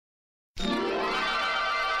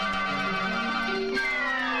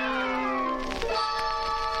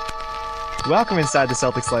Welcome inside the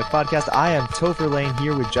Celtics Life podcast. I am Topher Lane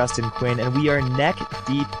here with Justin Quinn, and we are neck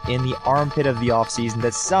deep in the armpit of the offseason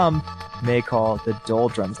that some may call the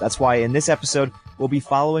doldrums. That's why in this episode, we'll be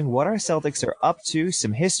following what our Celtics are up to,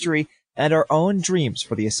 some history, and our own dreams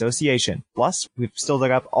for the association. Plus, we've still dug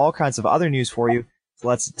up all kinds of other news for you, so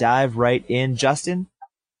let's dive right in. Justin,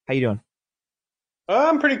 how you doing?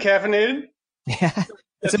 I'm pretty caffeinated. Yeah,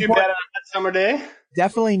 it's too bad on that summer day.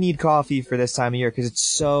 Definitely need coffee for this time of year because it's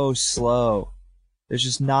so slow. There's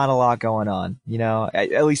just not a lot going on, you know,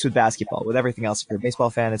 at least with basketball. With everything else, if you're a baseball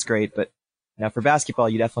fan, it's great. But you know, for basketball,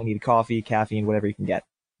 you definitely need coffee, caffeine, whatever you can get.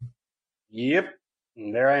 Yep.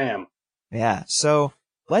 And there I am. Yeah. So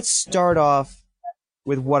let's start off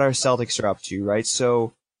with what our Celtics are up to, right?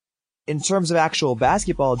 So in terms of actual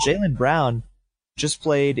basketball, Jaylen Brown just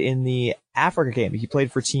played in the Africa game. He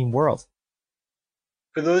played for Team World.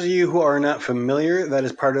 For those of you who are not familiar, that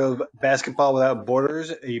is part of Basketball Without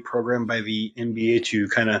Borders, a program by the NBA to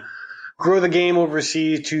kind of grow the game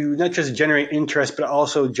overseas to not just generate interest, but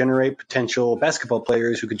also generate potential basketball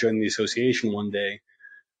players who could join the association one day.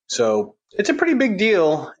 So it's a pretty big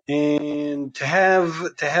deal. And to have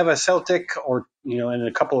a Celtic or, you know, and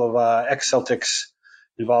a couple of ex-Celtics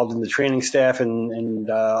involved in the training staff and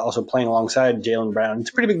also playing alongside Jaylen Brown, it's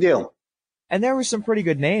a pretty big deal. And there were some pretty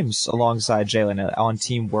good names alongside Jaylen on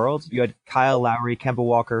Team World. You had Kyle Lowry, Kemba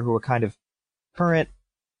Walker, who were kind of current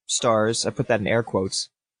stars. I put that in air quotes.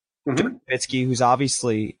 Mm-hmm. Nowitzki, who's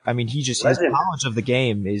obviously, I mean, his knowledge of the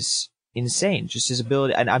game is insane. Just his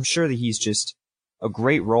ability, and I'm sure that he's just a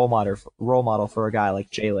great role model for a guy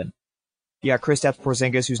like Jaylen. You got Kristaps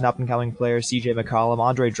Porzingis, who's an up-and-coming player, CJ McCollum,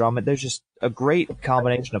 Andre Drummond. There's just a great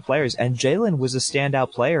combination of players, and Jaylen was a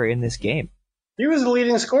standout player in this game. He was the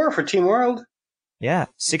leading scorer for Team World. Yeah,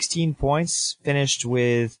 16 points, finished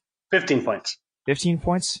with 15 points. 15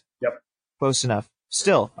 points? Yep. Close enough.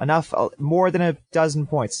 Still, enough, more than a dozen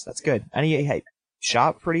points. That's good. And he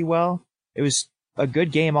shot pretty well. It was a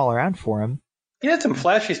good game all around for him. He had some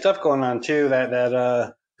flashy stuff going on, too.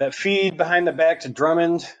 That feed behind the back to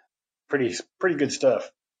Drummond, pretty good stuff.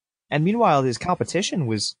 And meanwhile, his competition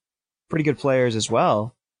was pretty good players as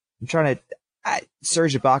well. I'm trying to...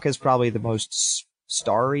 Serge Ibaka is probably the most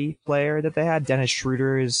starry player that they had. Dennis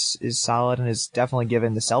Schroeder is solid and has definitely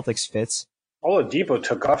given the Celtics fits. Oladipo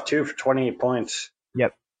took off, too, for 28 points.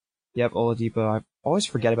 Yep, Oladipo. I always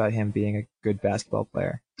forget about him being a good basketball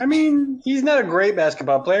player. I mean, he's not a great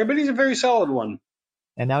basketball player, but he's a very solid one.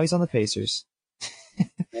 And now he's on the Pacers.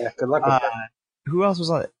 Yeah, good luck with that. Who else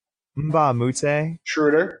was on it? Mbah Moute?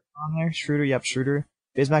 Schroeder. On there? Schroeder.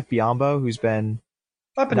 Bismack Biyombo, who's been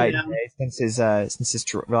up and down since his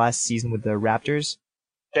last season with the Raptors.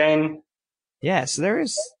 Dang. Yeah, so there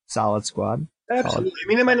is solid squad. Absolutely. I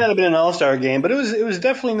mean, it might not have been an all-star game, but it was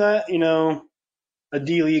definitely not, you know, a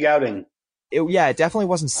D-League outing. It definitely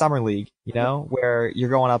wasn't Summer League, you know, where you're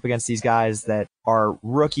going up against these guys that are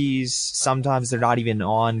rookies. Sometimes they're not even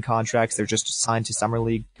on contracts. They're just signed to Summer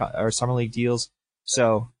League deals.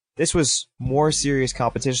 So this was more serious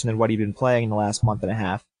competition than what he'd been playing in the last month and a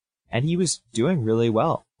half. And he was doing really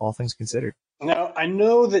well, all things considered. Now, I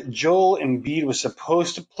know that Joel Embiid was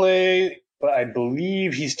supposed to play, but I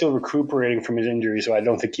believe he's still recuperating from his injury, so I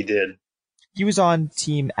don't think he did. He was on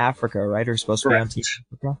Team Africa, right? Or supposed to be on Team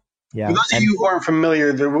Africa? Yeah. For those of you who aren't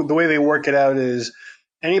familiar, the way they work it out is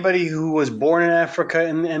anybody who was born in Africa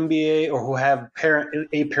in the NBA or who have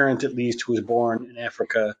a parent at least who was born in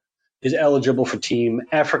Africa is eligible for Team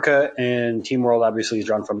Africa, and Team World obviously is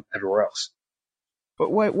drawn from everywhere else. But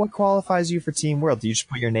what qualifies you for Team World? Do you just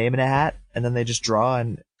put your name in a hat and then they just draw?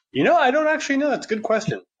 And you know, I don't actually know. That's a good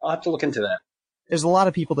question. I'll have to look into that. There's a lot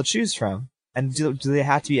of people to choose from. And do they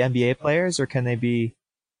have to be NBA players, or can they be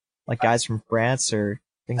like guys from France or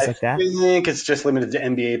things like that? I think it's just limited to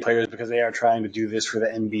NBA players because they are trying to do this for the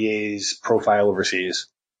NBA's profile overseas.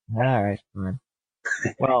 All right, fine.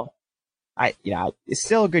 Well, it's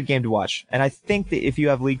still a good game to watch. And I think that if you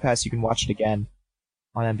have League Pass, you can watch it again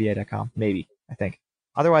on NBA.com. Maybe, I think.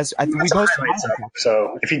 Otherwise, we posted highlights.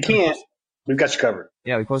 So if you can't, we've got you covered.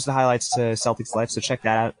 Yeah, we posted highlights to Celtics Life, so check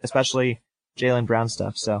that out, especially Jaylen Brown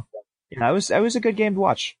stuff. So yeah, it was a good game to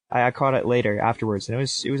watch. I caught it later afterwards, and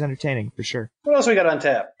it was entertaining for sure. What else we got on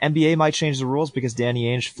tap? NBA might change the rules because Danny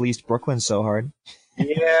Ainge fleeced Brooklyn so hard.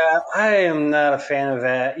 Yeah, I am not a fan of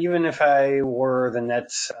that. Even if I were the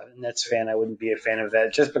Nets fan, I wouldn't be a fan of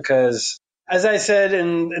that. Just because, as I said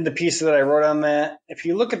in the piece that I wrote on that, if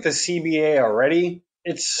you look at the CBA already,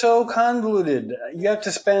 it's so convoluted. You have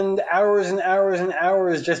to spend hours and hours and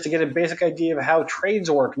hours just to get a basic idea of how trades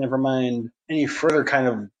work, never mind any further kind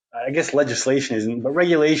of I guess legislation isn't, but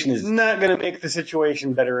regulation is not going to make the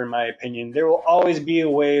situation better, in my opinion. There will always be a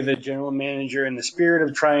way the general manager, in the spirit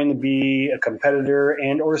of trying to be a competitor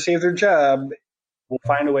and or save their job, will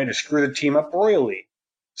find a way to screw the team up royally.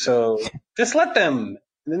 So just let them.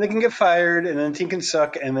 And then they can get fired, and then the team can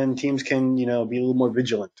suck, and then teams can, be a little more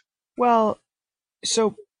vigilant. Well,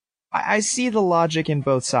 so I see the logic in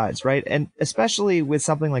both sides, right? And especially with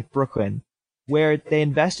something like Brooklyn, where they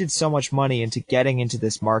invested so much money into getting into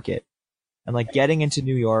this market and like getting into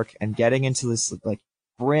New York and getting into this like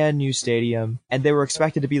brand new stadium, and they were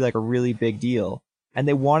expected to be like a really big deal, and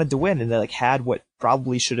they wanted to win, and they like had what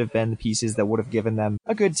probably should have been the pieces that would have given them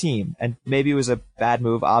a good team. And maybe it was a bad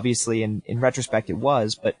move, obviously, and in retrospect it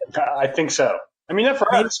was, but I think so. I mean, not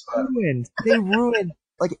for us. They ruined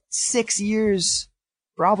like 6 years,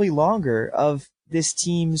 probably longer, of this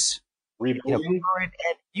team's rebuilding current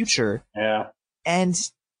and future. Yeah. And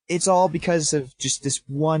it's all because of just this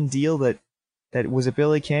one deal that was it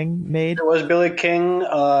Billy King made? It was Billy King.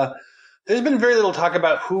 There's been very little talk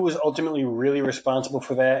about who was ultimately really responsible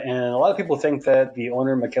for that, and a lot of people think that the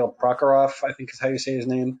owner, Mikhail Prokhorov, I think is how you say his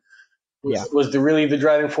name, was really the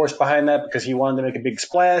driving force behind that, because he wanted to make a big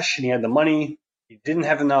splash and he had the money. He didn't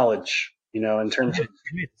have the knowledge, in terms of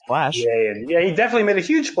splash. Yeah, he definitely made a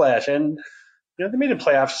huge splash, and they made the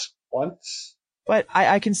playoffs once. But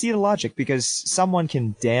I can see the logic, because someone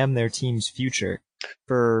can damn their team's future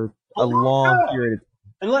for a long period of time.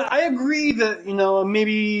 And I agree that,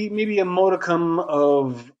 maybe a modicum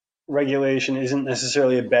of regulation isn't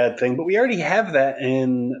necessarily a bad thing, but we already have that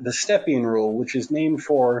in the Stepien rule, which is named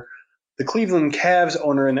for the Cleveland Cavs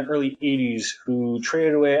owner in the early 80s who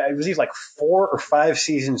traded away, I believe, like 4 or 5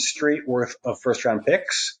 seasons straight worth of first-round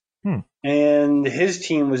picks. And his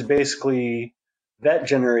team was basically that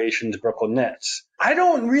generation's Brooklyn Nets. I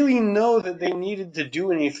don't really know that they needed to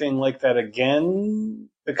do anything like that again,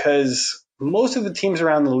 because most of the teams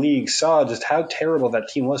around the league saw just how terrible that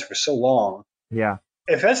team was for so long. Yeah.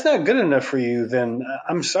 If that's not good enough for you, then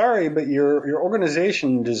I'm sorry, but your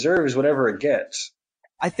organization deserves whatever it gets.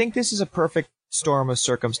 I think this is a perfect storm of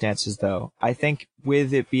circumstances, though. I think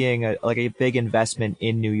with it being a big investment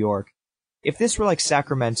in New York, if this were like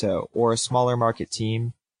Sacramento or a smaller market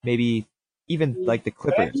team, maybe even like the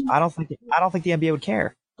Clippers, I don't think the NBA would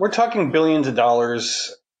care. We're talking billions of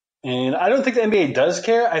dollars, and I don't think the NBA does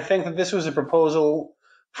care. I think that this was a proposal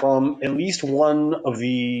from at least one of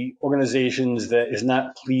the organizations that is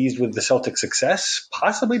not pleased with the Celtics' success,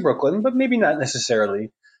 possibly Brooklyn, but maybe not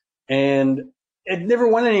necessarily. And it never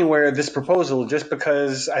went anywhere, this proposal, just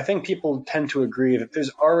because I think people tend to agree that there's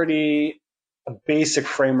already a basic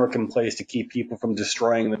framework in place to keep people from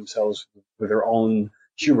destroying themselves with their own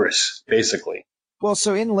hubris, basically. Well,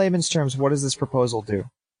 so in layman's terms, what does this proposal do?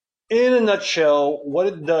 In a nutshell, what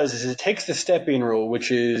it does is it takes the Stepien rule,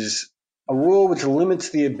 which is a rule which limits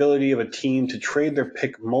the ability of a team to trade their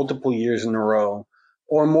pick multiple years in a row,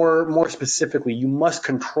 or more specifically, you must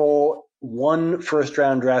control one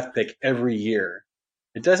first-round draft pick every year.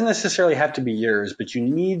 It doesn't necessarily have to be yours, but you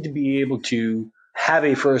need to be able to have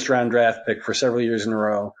a first-round draft pick for several years in a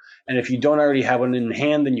row. And if you don't already have one in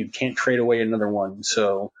hand, then you can't trade away another one.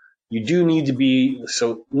 So you do need to be –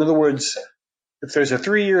 so in other words, if there's a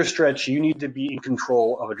 3-year stretch, you need to be in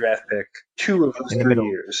control of a draft pick 2 of those 3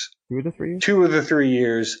 years. 2 of the 3 years? 2 of the 3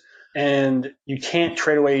 years. And you can't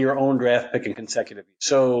trade away your own draft pick in consecutive years.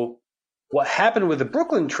 So what happened with the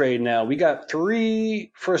Brooklyn trade now, we got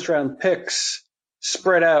 3 first-round picks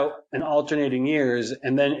spread out in alternating years,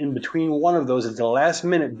 and then in between one of those, at the last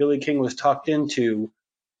minute, Billy King was talked into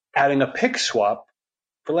adding a pick swap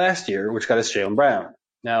for last year, which got us Jaylen Brown.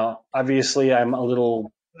 Now, obviously, I'm a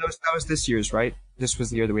little... That was this year's, right? This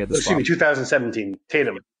was the year that we had the swap. Excuse me, 2017,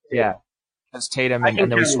 Tatum. Yeah. That's Tatum, and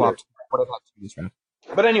then we swapped. What about this round?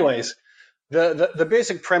 But anyways, the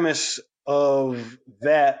basic premise of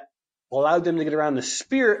that allowed them to get around the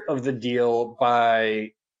spirit of the deal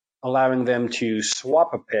by allowing them to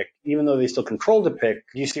swap a pick, even though they still controlled the pick.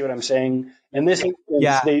 Do you see what I'm saying? In this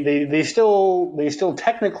instance, they still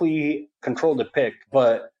technically controlled the pick,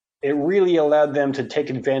 but it really allowed them to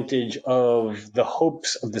take advantage of the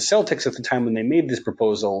hopes of the Celtics at the time when they made this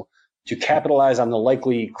proposal to capitalize on the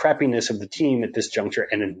likely crappiness of the team at this juncture,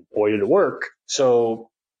 and boy, did it work.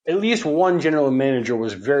 So at least one general manager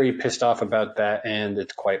was very pissed off about that, and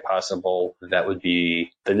it's quite possible that would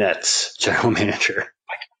be the Nets general manager.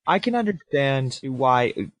 I can understand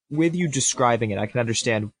why, with you describing it, I can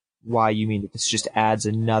understand why you mean that this just adds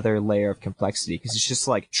another layer of complexity, because it's just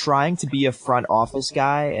like trying to be a front office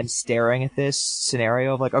guy and staring at this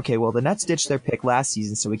scenario of like, okay, well, the Nets ditched their pick last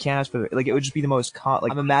season, so we can't ask for like, it would just be the most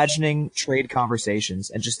I'm imagining trade conversations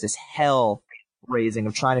and just this hell raising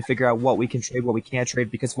of trying to figure out what we can trade, what we can't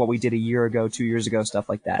trade because of what we did a year ago, 2 years ago, stuff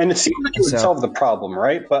like that. And it seemed like it would solve the problem,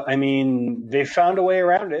 right? But I mean, they found a way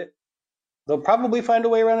around it. They'll probably find a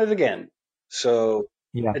way around it again. So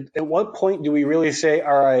yeah. At what point do we really say,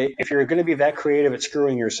 all right, if you're going to be that creative at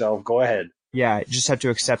screwing yourself, go ahead? Yeah, you just have to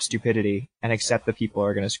accept stupidity and accept that people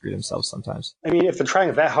are going to screw themselves sometimes. I mean, if they're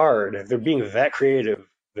trying that hard, if they're being that creative,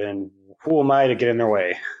 then who am I to get in their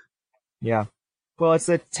way? Yeah. Well, it's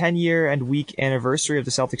the 10-year and week anniversary of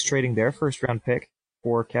the Celtics trading their first-round pick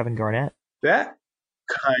for Kevin Garnett. That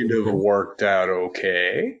kind of worked out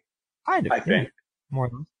okay. Kind of, I think. More or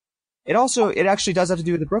less. It actually does have to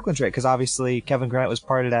do with the Brooklyn trade, because obviously Kevin Garnett was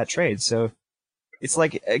part of that trade, so it's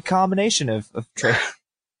like a combination of trade.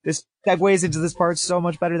 This segues into this part so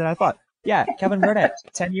much better than I thought. Yeah, Kevin Garnett,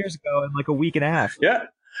 10 years ago in like a week and a half. Yeah.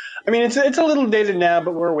 I mean, it's a little dated now,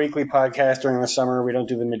 but we're a weekly podcast during the summer. We don't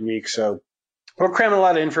do the midweek, so we're cramming a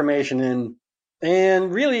lot of information in.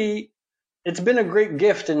 And really, it's been a great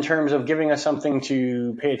gift in terms of giving us something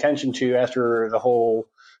to pay attention to after the whole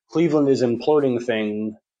Cleveland is imploding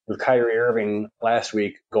thing with Kyrie Irving last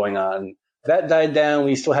week going on. That died down.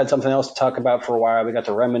 We still had something else to talk about for a while. We got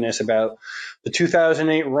to reminisce about the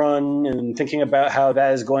 2008 run and thinking about how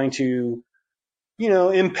that is going to,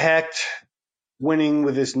 impact winning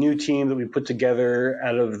with this new team that we put together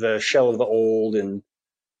out of the shell of the old. And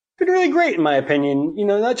it's been really great, in my opinion,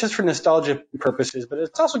 not just for nostalgia purposes, but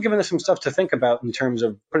it's also given us some stuff to think about in terms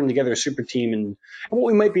of putting together a super team and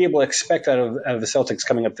what we might be able to expect out of the Celtics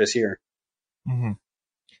coming up this year. Mm-hmm.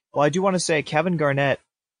 Well, I do want to say Kevin Garnett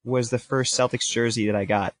was the first Celtics jersey that I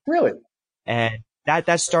got. Really? And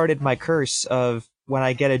that started my curse of when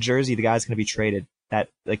I get a jersey, the guy's going to be traded that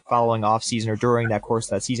like following off season or during that course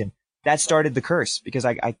of that season. That started the curse because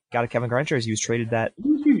I got a Kevin Garnett jersey. He was traded that.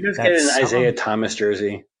 Didn't you just get an Isaiah Thomas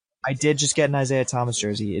jersey? I did just get an Isaiah Thomas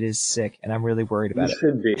jersey. It is sick, and I'm really worried about it. It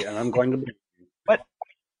should be, and I'm going to be. But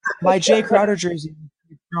my Jay Crowder jersey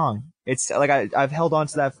is strong. It's like I've held on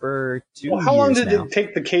to that for 2 years. How long did it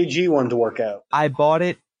take the KG one to work out? I bought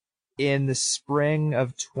it in the spring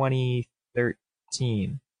of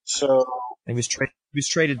 2013. So it was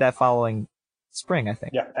traded that following spring, I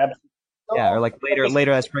think. Yeah, absolutely. Yeah, or like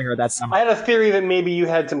later that spring or that summer. I had a theory that maybe you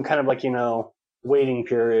had some kind of like, waiting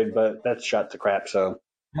period, but that's shot to crap, so.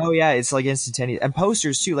 Oh yeah, it's like instantaneous. And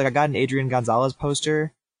posters too. Like I got an Adrian Gonzalez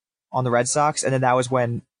poster on the Red Sox, and then that was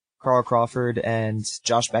when Carl Crawford and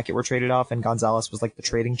Josh Beckett were traded off, and Gonzalez was like the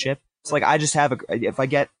trading chip. So like I just have if I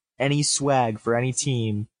get any swag for any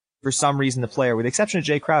team, for some reason the player, with the exception of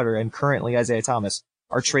Jay Crowder and currently Isaiah Thomas,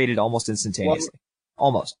 are traded almost instantaneously.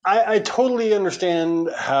 Almost. I totally understand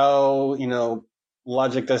how,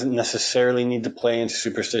 logic doesn't necessarily need to play into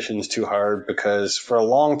superstitions too hard, because for a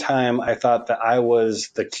long time I thought that I was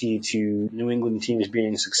the key to New England teams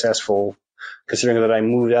being successful, considering that I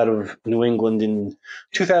moved out of New England in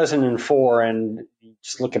 2004 and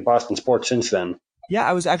just look at Boston sports since then. Yeah,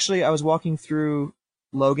 I was walking through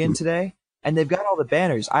Logan today, and they've got all the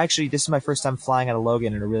banners. This is my first time flying out of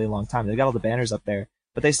Logan in a really long time. They've got all the banners up there,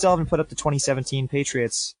 but they still haven't put up the 2017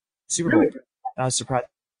 Patriots Super Bowl. Really? And I was surprised.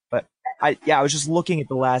 But I was just looking at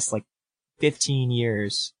the last 15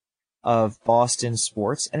 years of Boston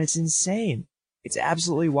sports, and it's insane. It's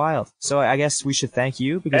absolutely wild. So I guess we should thank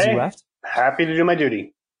you because you left. Happy to do my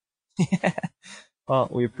duty. Well,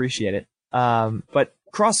 we appreciate it. But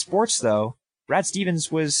cross sports though, Brad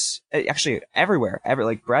Stevens was actually everywhere.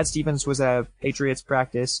 Brad Stevens was at a Patriots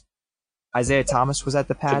practice. Isaiah Thomas was at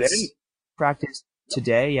the Pats practice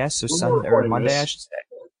today. Yes, so Sunday or Monday, I should say.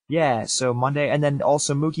 Yeah, so Monday, and then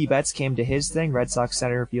also Mookie Betts came to his thing. Red Sox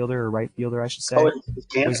center fielder or right fielder, I should say.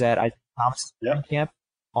 He was at Isaiah Thomas camp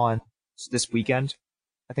on this weekend.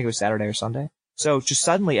 I think it was Saturday or Sunday. So just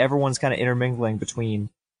suddenly everyone's kind of intermingling between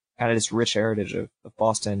kind of this rich heritage of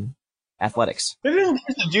Boston athletics. They didn't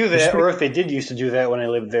used to do that, or if they did used to do that when I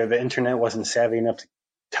lived there, the internet wasn't savvy enough to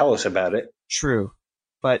tell us about it. True.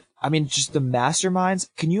 But, I mean, just the masterminds.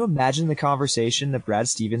 Can you imagine the conversation that Brad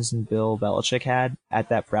Stevens and Bill Belichick had at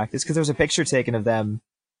that practice? Because there was a picture taken of them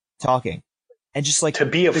talking. And just to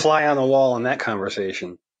be a fly on the wall in that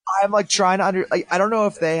conversation. I'm trying to I don't know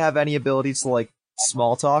if they have any ability to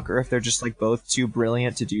small talk or if they're just both too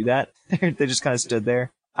brilliant to do that. They just kind of stood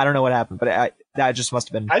there. I don't know what happened, but that just must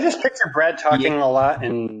have been. I just picture Brad talking a lot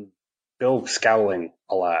and Bill scowling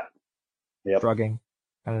a lot. Yep. Shrugging,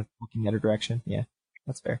 kind of looking at her direction. Yeah,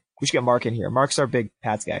 that's fair. We should get Mark in here. Mark's our big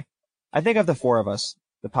Pats guy. I think of the four of us,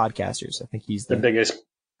 the podcasters, I think he's the biggest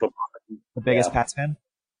Pats fan.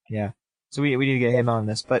 Yeah. So we need to get him on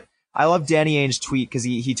this. But I love Danny Ainge's tweet because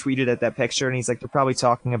he tweeted at that picture and he's they're probably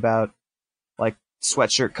talking about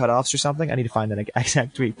sweatshirt cutoffs or something. I need to find that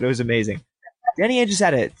exact tweet, but it was amazing. Danny Ainge has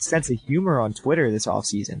had a sense of humor on Twitter this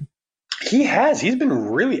offseason. He has. He's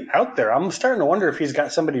been really out there. I'm starting to wonder if he's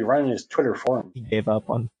got somebody running his Twitter for him. He gave up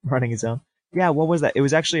on running his own. Yeah, what was that? It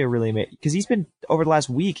was actually a really because he's been over the last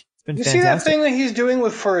week. It's been fantastic. See that thing that he's doing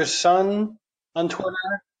for his son on Twitter,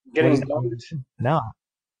 getting dunked? No.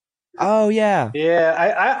 Oh yeah. Yeah,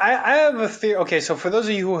 I have a theory. Okay, so for those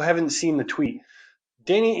of you who haven't seen the tweet,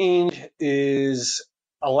 Danny Ainge is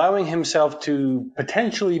allowing himself to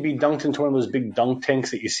potentially be dunked into one of those big dunk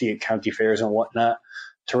tanks that you see at county fairs and whatnot,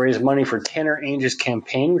 to raise money for Tanner Ainge's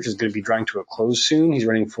campaign, which is going to be drawing to a close soon. He's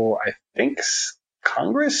running for, I think,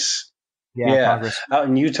 Congress? Yeah, Congress. Out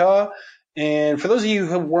in Utah. And for those of you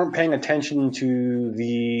who weren't paying attention to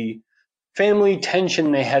the family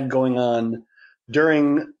tension they had going on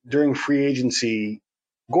during free agency,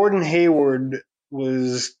 Gordon Hayward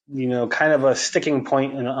was, kind of a sticking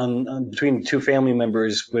point on between the two family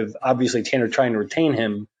members, with obviously Tanner trying to retain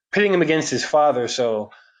him, pitting him against his father.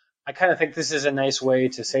 So I kind of think this is a nice way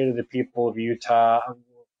to say to the people of Utah,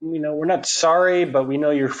 we're not sorry, but we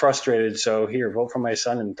know you're frustrated. So here, vote for my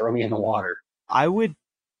son and throw me in the water. I would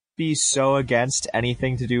be so against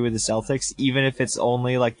anything to do with the Celtics, even if it's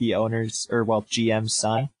only like the owner's GM's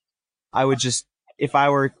son. I would just, if I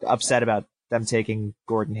were upset about them taking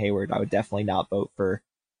Gordon Hayward, I would definitely not vote for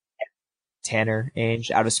Tanner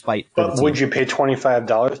Ainge out of spite. But would you pay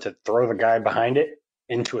 $25 to throw the guy behind it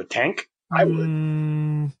into a tank? I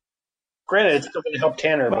would. Granted, it's still going to help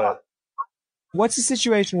Tanner, but what's the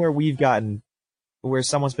situation where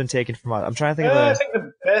someone's been taken from us? I'm trying to think of I think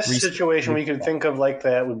the best situation we could think of like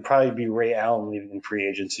that would probably be Ray Allen leaving in free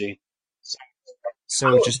agency.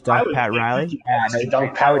 So just dunk Pat Riley? Yeah,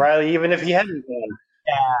 dunk Pat Riley even if he hadn't won.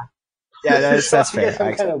 Yeah, that's fair.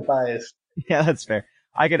 I'm kind of biased. Yeah, that's fair.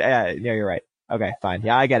 I could, you're right. Okay, fine.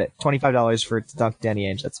 Yeah, I get it. $25 for to dunk Danny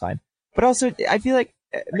Ainge, that's fine. But also, I feel like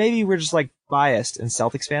maybe we're just like biased and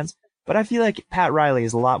Celtics fans, but I feel like Pat Riley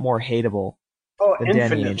is a lot more hateable than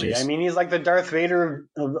Danny Ainge is. I mean, he's like the Darth Vader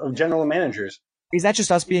of general managers. Is that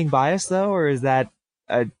just us being biased though, or is that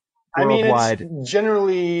a worldwide? It's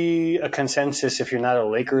generally a consensus if you're not a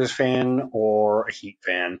Lakers fan or a Heat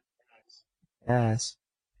fan. Yes.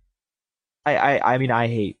 I mean, I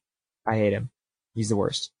hate him. He's the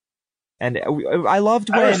worst. And I loved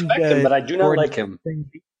when I respect him, but I do not like him.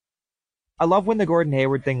 I love when the Gordon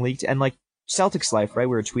Hayward thing leaked, and like Celtics Life, right?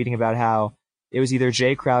 We were tweeting about how it was either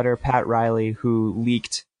Jay Crowder, Pat Riley who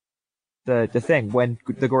leaked the thing when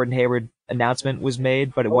the Gordon Hayward announcement was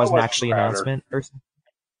made, but it wasn't actually an announcement or something.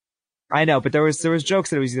 I know, but there was jokes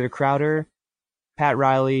that it was either Crowder, Pat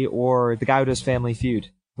Riley, or the guy who does Family Feud,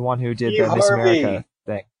 the one who did the Miss America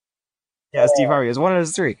thing. Yeah, Steve Harvey. It was one of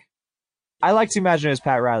those three. I like to imagine it was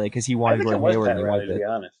Pat Riley because he wanted Gordon Hayward to write it. To be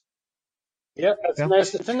honest. Yep,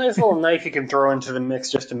 nice. It's a nice little knife you can throw into the mix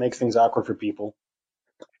just to make things awkward for people.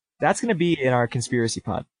 That's going to be in our conspiracy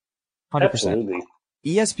pod. 100%. Absolutely.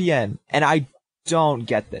 ESPN, and I don't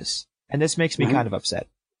get this, and this makes me kind of upset.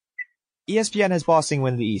 ESPN has Boston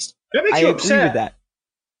win the East. That makes you upset. Agree with that.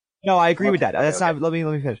 No, I agree with that. That's not. Let me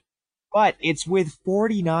finish. But it's with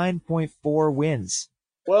 49.4 wins.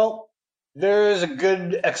 Well, there's a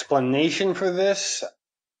good explanation for this,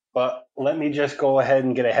 but let me just go ahead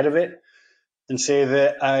and get ahead of it and say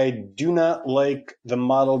that I do not like the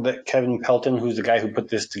model that Kevin Pelton, who's the guy who put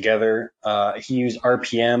this together, he used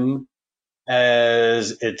RPM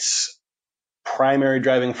as its primary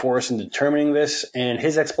driving force in determining this, and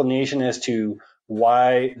his explanation as to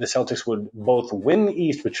why the Celtics would both win the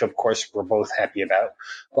East, which of course we're both happy about,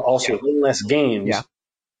 but also win less games,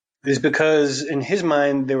 is because in his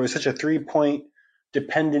mind there was such a 3-point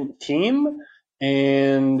dependent team,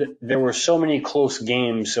 and there were so many close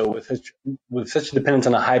games. So with such dependence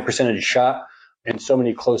on a high percentage shot and so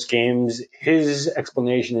many close games, his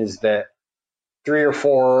explanation is that 3 or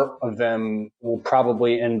 4 of them will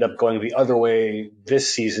probably end up going the other way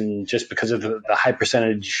this season just because of the high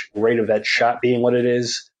percentage rate of that shot being what it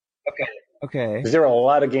is. Okay. Because there were a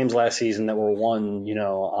lot of games last season that were won,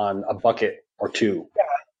 on a bucket or two.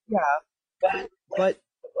 Yeah. But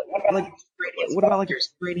like, what about like your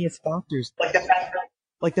extraneous factors?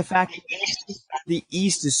 Like the fact the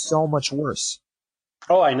East is so much worse.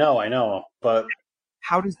 Oh, I know. But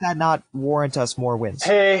how does that not warrant us more wins?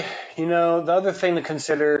 Hey, the other thing to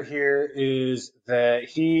consider here is that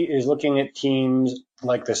he is looking at teams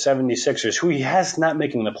like the 76ers, who he has not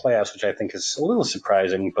making the playoffs, which I think is a little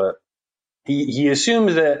surprising, but he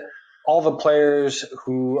assumes that all the players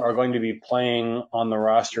who are going to be playing on the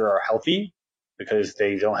roster are healthy because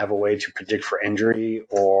they don't have a way to predict for injury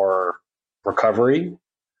or recovery.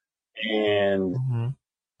 And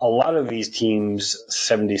a lot of these teams,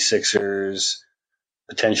 76ers,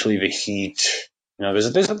 potentially the Heat,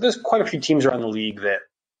 There's quite a few teams around the league that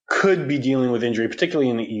could be dealing with injury, particularly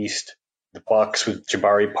in the East. The Bucks with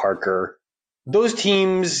Jabari Parker. Those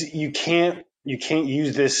teams, you can't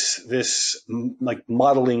use this like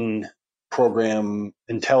modeling program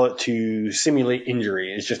and tell it to simulate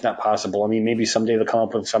injury. It's just not possible. I mean, maybe someday they'll come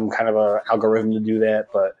up with some kind of a algorithm to do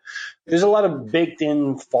that, but there's a lot of baked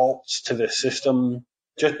in faults to the system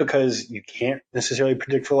just because you can't necessarily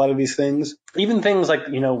predict for a lot of these things. Even things like,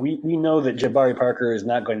 we know that Jabari Parker is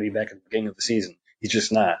not going to be back at the beginning of the season. He's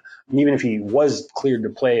just not. And even if he was cleared to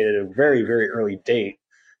play at a very, very early date,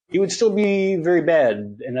 he would still be very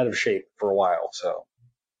bad and out of shape for a while. So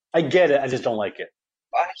I get it. I just don't like it.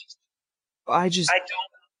 I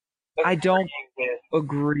don't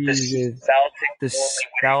agree with the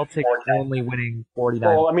Celtics only winning 49.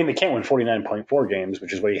 Well, I mean, they can't win 49.4 games,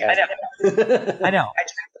 which is what he has. I know.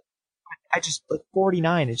 I just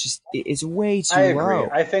 49. It's way too low. I agree. low.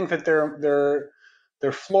 I think that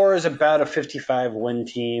their floor is about a 55 win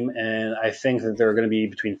team, and I think that they're going to be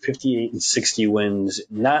between 58 and 60 wins,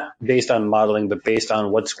 not based on modeling, but based on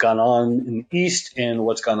what's gone on in the East and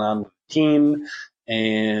what's gone on with the team,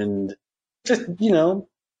 and just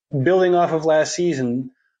building off of last season.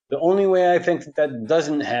 The only way I think that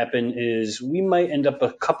doesn't happen is we might end up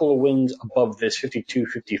a couple of wins above this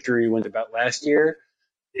 52-53 wins about last year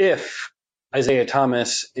if Isaiah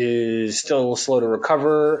Thomas is still slow to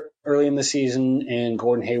recover early in the season and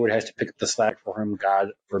Gordon Hayward has to pick up the slack for him, God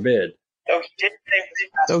forbid.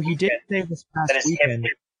 So he did say this past weekend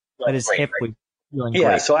that his hip was feeling great.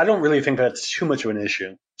 great. So I don't really think that's too much of an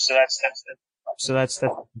issue. So that's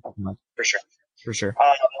for sure.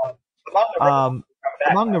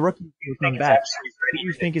 Among the rookies who come back, who do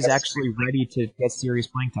you think is actually ready to get serious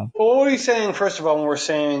playing time? Well, what are you saying, first of all, when we're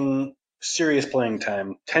saying serious playing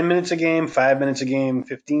time? 10 minutes a game, 5 minutes a game,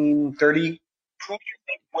 15, 30?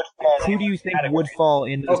 Who do you think would fall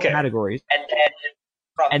in those categories?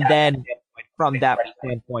 And then from that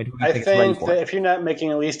standpoint, who do you think is ready for it? I think that if you're not making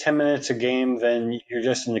at least 10 minutes a game, then you're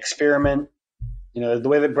just an experiment. The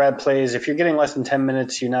way that Brad plays, if you're getting less than 10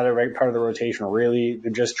 minutes, you're not a right part of the rotation, really.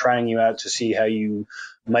 They're just trying you out to see how you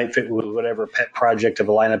might fit with whatever pet project of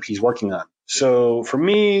the lineup he's working on. So for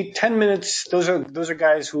me, 10 minutes, those are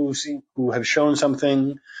guys who have shown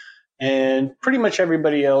something, and pretty much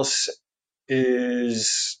everybody else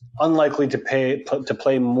is unlikely to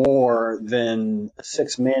play more than a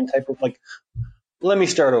 6-man type of let me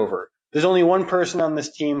start over. There's only one person on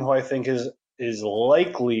this team who I think is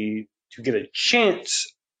likely to get a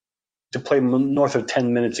chance to play north of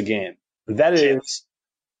 10 minutes a game. That is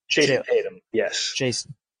Jason Tatum. Yes.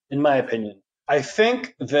 Jason. In my opinion. I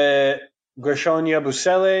think that Gershon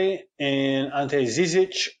Yabusele and Ante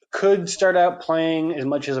Zizic could start out playing as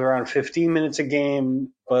much as around 15 minutes a game,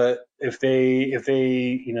 but if they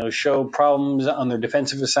show problems on their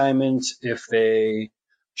defensive assignments, if they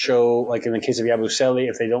show, like in the case of Yabusele,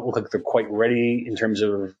 if they don't look like they're quite ready in terms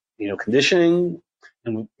of conditioning,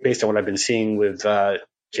 and based on what I've been seeing with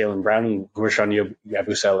Jaylen Brown and Gershon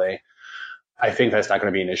Yabusele, I think that's not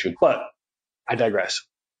going to be an issue. But I digress.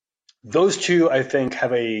 Those two, I think,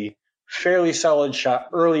 have a fairly solid shot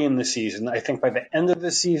early in the season. I think by the end of the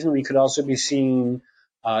season, we could also be seeing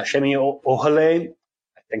Semi Ojeleye.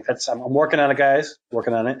 I think I'm working on it, guys.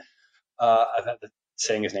 Working on it. I'm not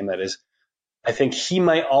saying his name, that is. I think he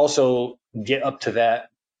might also get up to that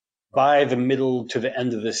by the middle to the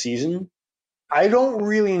end of the season. I don't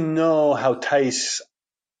really know how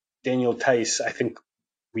Daniel Tice, I think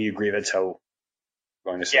we agree that's how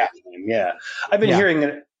we're going to say his name. Yeah. I've been hearing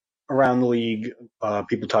it around the league,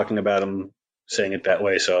 people talking about him, saying it that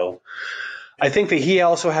way. So I think that he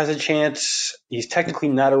also has a chance. He's technically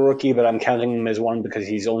not a rookie, but I'm counting him as one because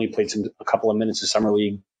he's only played a couple of minutes of summer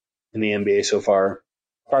league in the NBA so far.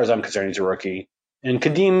 As far as I'm concerned, he's a rookie. And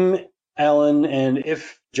Kadeem Allen, and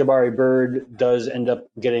if Jabari Bird does end up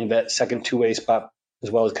getting that second two-way spot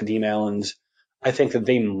as well as Kadeem Allen's, I think that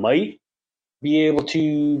they might be able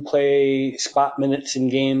to play spot minutes in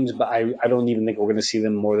games, but I don't even think we're going to see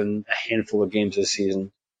them more than a handful of games this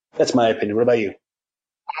season. That's my opinion. What about you?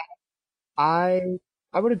 I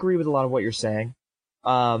would agree with a lot of what you're saying.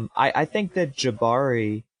 I think that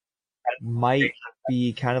Jabari might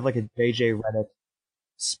be kind of like a JJ Redick.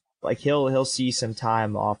 Like he'll see some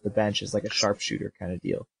time off the bench as like a sharpshooter kind of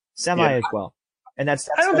deal. As well. And that's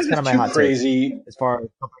kind of my hot take as far as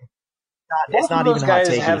it's not even a hot take.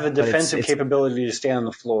 Both guys have the defensive capability to stay on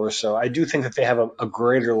the floor, so I do think that they have a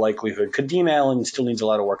greater likelihood. Kadeem Allen still needs a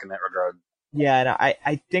lot of work in that regard. Yeah, and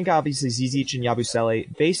I think obviously Zizic and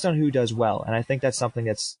Yabusele, based on who does well, and I think that's something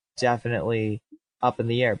that's definitely up in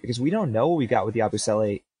the air because we don't know what we got with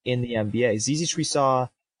Yabusele in the NBA. Zizic we saw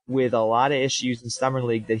with a lot of issues in Summer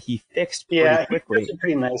League that he fixed pretty quickly. Yeah,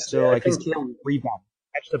 pretty nice. So like his rebound,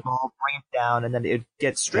 catch the ball, bring it down, and then it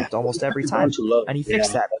gets stripped almost every time. And he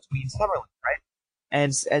fixed that between Summer League, right?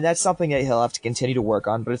 And that's something that he'll have to continue to work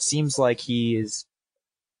on, but it seems like he is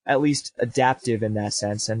at least adaptive in that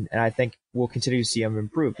sense, and I think we'll continue to see him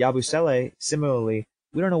improve. Yabusele, similarly,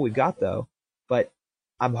 we don't know what we've got though, but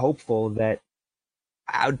I'm hopeful that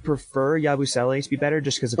I would prefer Yabusele to be better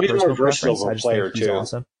just because of personal preference. I just think he's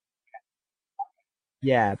awesome.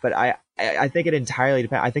 Yeah, but I think it entirely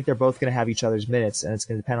depends. I think they're both going to have each other's minutes, and it's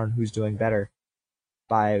going to depend on who's doing better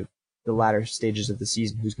by the latter stages of the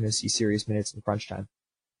season, who's going to see serious minutes in crunch time.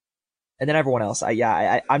 And then everyone else,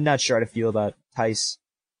 I'm not sure how to feel about Tice.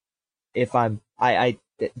 If I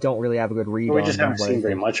don't really have a good read on him. We just haven't seen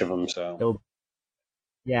very much of him, so.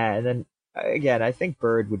 Yeah, and then, again, I think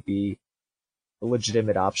Bird would be a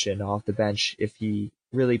legitimate option off the bench if he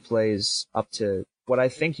really plays up to what I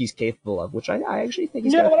think he's capable of, which I actually think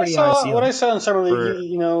he's got a pretty high ceiling. What I saw in Summer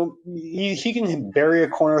League, he can bury a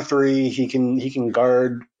corner three. He can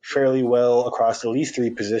guard fairly well across at least three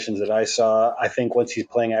positions that I saw. I think once he's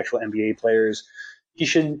playing actual NBA players, he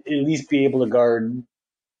should at least be able to guard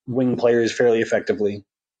wing players fairly effectively.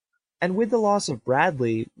 And with the loss of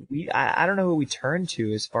Bradley, I don't know who we turn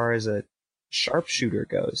to as far as a sharpshooter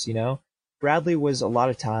goes, you know? Bradley was a lot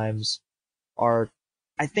of times I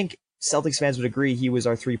think Celtics fans would agree he was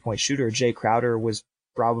our three-point shooter. Jay Crowder was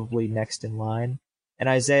probably next in line. And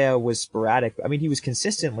Isaiah was sporadic. I mean, he was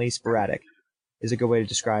consistently sporadic, is a good way to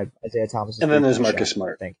describe Isaiah Thomas. And then there's Marcus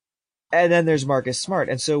Smart. I think. And then there's Marcus Smart.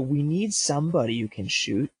 And so we need somebody who can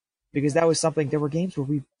shoot, because that was something, there were games where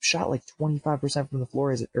we shot like 25% from the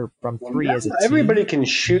floor or from three as a team. Everybody can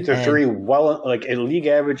shoot the three well, like a league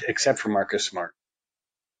average, except for Marcus Smart.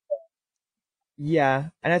 Yeah,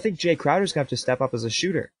 and I think Jay Crowder's going to have to step up as a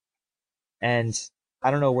shooter. And I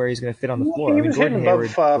don't know where he's going to fit on the floor. He was hitting above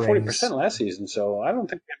 40% last season, so I don't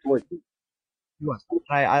think we have to worry. He was.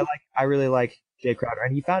 I really like Jay Crowder,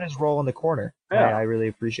 and he found his role in the corner. Yeah. I really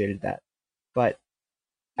appreciated that. But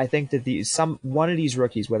I think that one of these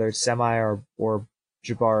rookies, whether it's Semi or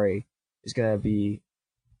Jabari, is going to be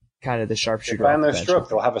kind of the sharpshooter. If they find their stroke,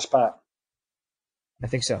 they'll have a spot. I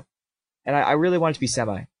think so. And I really want it to be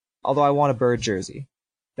Semi. Although I want a Bird jersey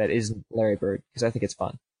that isn't Larry Bird, because I think it's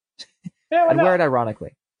fun. Yeah, I'd wear it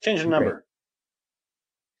ironically. Change the number. Great.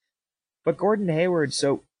 But Gordon Hayward,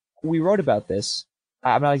 so we wrote about this.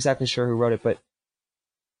 I'm not exactly sure who wrote it, but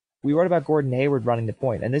we wrote about Gordon Hayward running the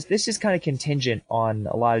point. And this is kind of contingent on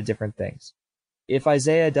a lot of different things. If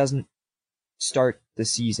Isaiah doesn't start the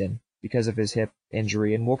season because of his hip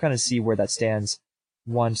injury, and we'll kind of see where that stands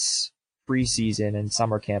once preseason and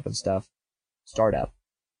summer camp and stuff start up.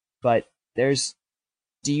 But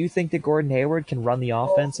do you think that Gordon Hayward can run the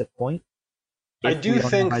offense at point? I do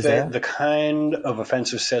think that the kind of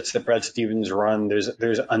offensive sets that Brad Stevens run,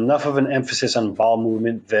 there's enough of an emphasis on ball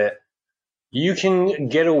movement that you can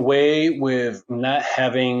get away with not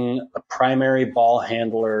having a primary ball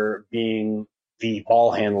handler being the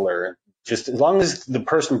ball handler. Just as long as the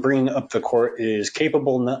person bringing up the court is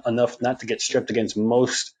capable enough not to get stripped against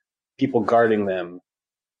most people guarding them,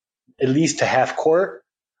 at least to half court,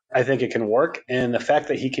 I think it can work. And the fact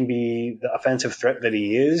that he can be the offensive threat that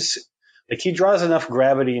he is, like he draws enough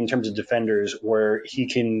gravity in terms of defenders where he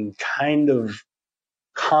can kind of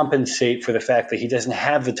compensate for the fact that he doesn't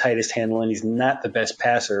have the tightest handle and he's not the best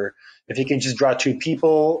passer. If he can just draw two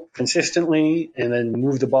people consistently and then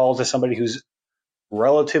move the ball to somebody who's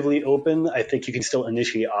relatively open, I think you can still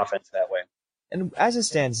initiate offense that way. And as it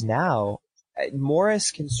stands now,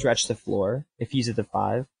 Morris can stretch the floor if he's at the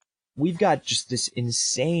 5. We've got just this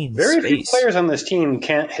insane Very space. few players on this team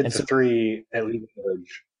can't hit the 3 at league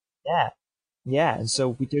average. Yeah, and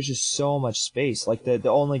so there's just so much space. Like the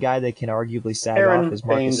only guy that can arguably sag off is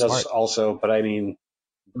Marcus Smart. Does also, but I mean,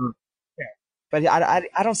 but I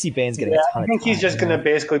don't see Baines getting a ton of time. I think he's just going to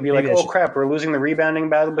basically be like, oh crap, we're losing the rebounding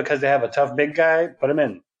battle because they have a tough big guy. Put him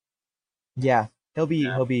in. Yeah, he'll be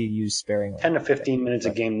used sparingly. 10 to 15 minutes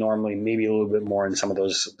a game normally, maybe a little bit more in some of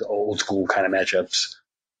those old school kind of matchups.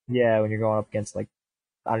 Yeah, when you're going up against I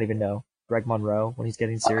don't even know, Greg Monroe when he's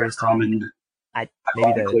getting serious time. Maybe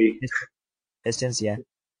the Pistons, yeah.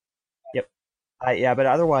 Yep. But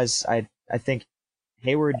otherwise, I think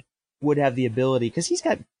Hayward would have the ability, because he's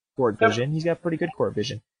got court vision. He's got pretty good court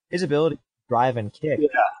vision. His ability to drive and kick. Yeah.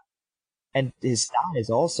 And his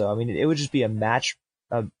size also. I mean, it would just be a matchup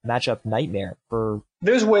nightmare for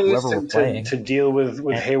There's ways to deal with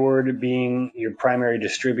Hayward being your primary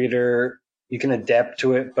distributor. You can adapt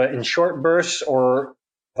to it, but in short bursts or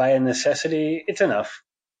via necessity, it's enough.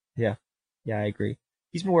 Yeah, I agree.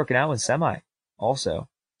 He's been working out with Semi also.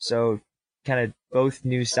 So kind of both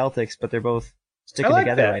new Celtics, but they're both I sticking like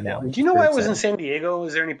together that. right now. Do you know why it was in exciting. San Diego?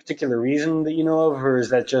 Is there any particular reason that you know of, or is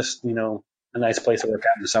that just, a nice place to work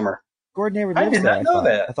out in the summer? Gordon Hayward I lives did there. not know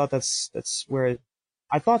that. I thought that's where.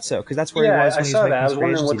 I thought so because that's where he Yeah, was I when he was saw that. making I his was free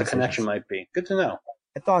wondering agency what the connection decisions. might be. Good to know.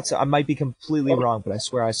 I thought so. I might be completely wrong, but I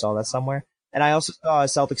swear I saw that somewhere. And I also saw a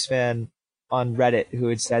Celtics fan on Reddit who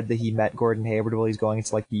had said that he met Gordon Hayward while he's going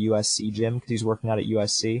into like the USC gym because he's working out at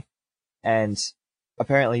USC, and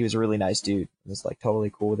apparently he was a really nice dude. It was like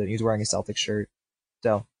totally cool that he was wearing a Celtics shirt.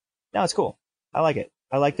 So, no, it's cool. I like it.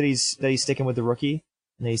 I like that he's sticking with the rookie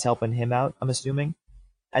and that he's helping him out. I'm assuming,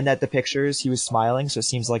 and that the pictures he was smiling, so it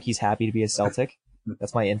seems like he's happy to be a Celtic.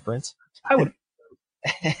 That's my inference. I would.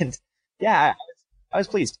 And yeah, I was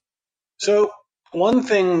pleased. So, one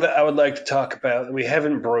thing that I would like to talk about that we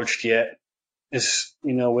haven't broached yet is,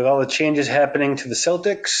 with all the changes happening to the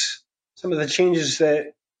Celtics, some of the changes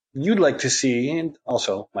that you'd like to see, and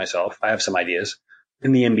also myself, I have some ideas,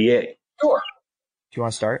 in the NBA. Sure. Do you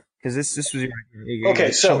want to start? Because this was your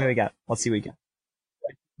Okay, show so me what we got. Let's see what we got.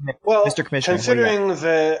 Well, Mr. Commissioner, considering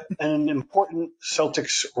that an important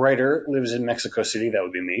Celtics writer lives in Mexico City, that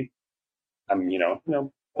would be me. I'm,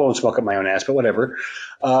 blowing smoke up my own ass, but whatever.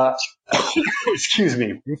 Excuse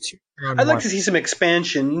me. I'd like to see some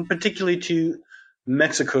expansion, particularly to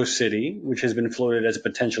Mexico City, which has been floated as a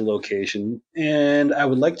potential location. And I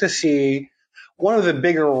would like to see one of the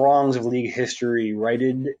bigger wrongs of league history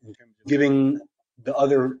righted in terms of giving the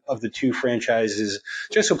other of the two franchises,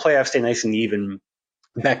 just so playoffs stay nice and even,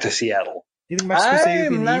 back to Seattle. Do you think Mexico City would be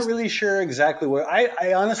I'm in the not East? really sure exactly where.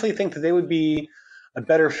 I honestly think that they would be a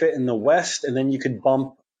better fit in the West, and then you could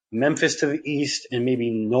bump Memphis to the East and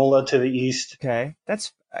maybe NOLA to the East. Okay,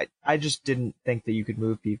 I just didn't think that you could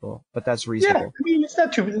move people, but that's Yeah, reasonable. I mean, it's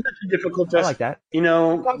not too difficult. I like that.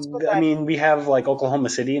 We have like Oklahoma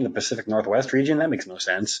City in the Pacific Northwest region. That makes no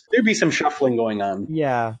sense. There'd be some shuffling going on.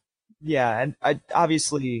 Yeah, and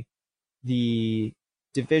obviously the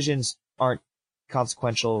divisions aren't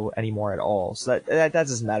consequential anymore at all, so that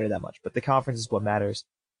doesn't matter that much. But the conference is what matters.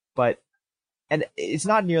 And it's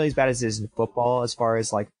not nearly as bad as it is in football as far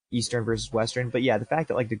as like Eastern versus Western. But yeah, the fact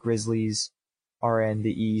that like the Grizzlies are in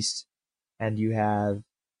the East and you have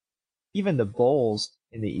even the Bulls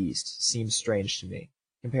in the East seems strange to me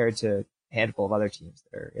compared to a handful of other teams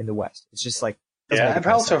that are in the West. It's just like, yeah, I've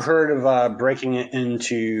also heard of breaking it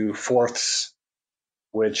into fourths,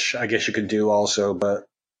 which I guess you could do also, but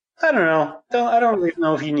I don't know. I don't really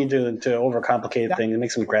know if you need to overcomplicate things and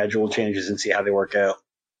make some gradual changes and see how they work out.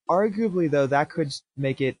 Arguably, though, that could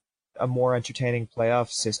make it a more entertaining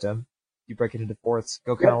playoff system. You break it into fourths,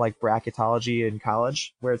 go kind of like bracketology in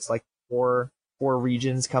college, where it's like four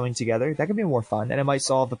regions coming together. That could be more fun, and it might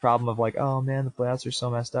solve the problem of like, oh man, the playoffs are so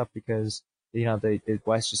messed up because the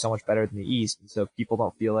West is so much better than the East, and so people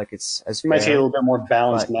don't feel like it's as fair. You might see a little bit more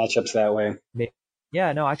balanced matchups that way.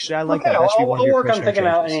 Yeah, no, actually, I like that. That should be one of your I'll work on thinking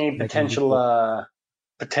out changes. any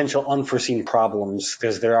potential unforeseen problems,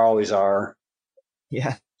 because there always are.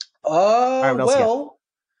 Yeah. Well,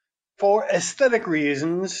 for aesthetic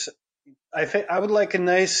reasons, I think I would like a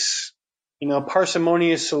nice,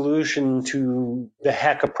 parsimonious solution to the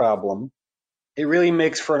Haka problem. It really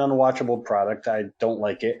makes for an unwatchable product. I don't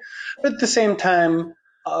like it. But at the same time,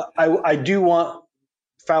 I do want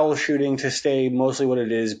foul shooting to stay mostly what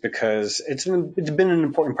it is, because it's been an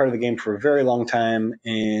important part of the game for a very long time,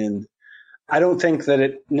 and I don't think that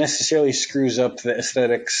it necessarily screws up the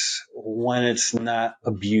aesthetics when it's not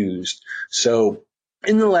abused. So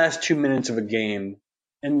in the last 2 minutes of a game,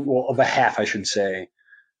 of a half, I should say,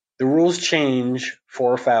 the rules change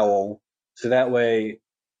for a foul, so that way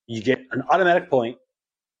you get an automatic point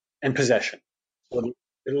and possession. So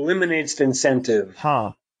it eliminates the incentive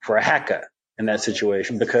for a Haka in that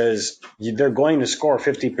situation, because they're going to score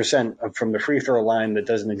 50% from the free throw line that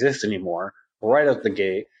doesn't exist anymore right out the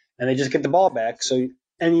gate, and they just get the ball back. So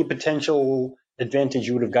any potential advantage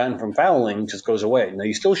you would have gotten from fouling just goes away. Now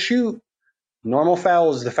you still shoot normal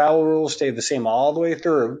fouls. The foul rules stay the same all the way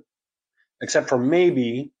through, except for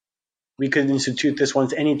maybe we could institute this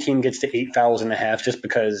once any team gets to 8 fouls and a half, just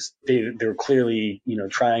because they're clearly,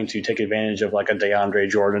 trying to take advantage of like a DeAndre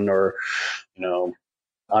Jordan or,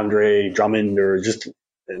 Andre Drummond, or just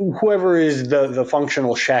whoever is the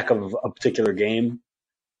functional Shaq of a particular game.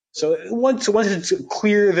 So once it's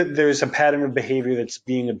clear that there's a pattern of behavior that's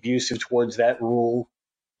being abusive towards that rule,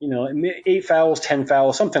 8 fouls, 10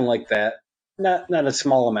 fouls, something like that, not a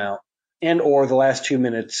small amount, and or the last 2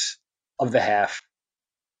 minutes of the half.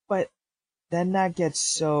 But then that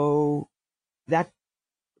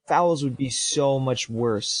fouls would be so much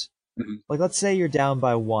worse. Mm-hmm. Like, let's say you're down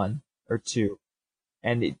by 1 or 2,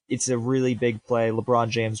 and it's a really big play. LeBron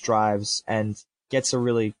James drives and gets a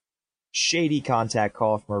really shady contact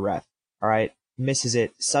call from a ref. All right, misses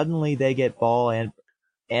it. Suddenly they get ball and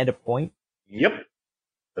a point. Yep,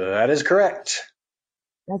 that is correct.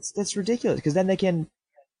 That's ridiculous because then they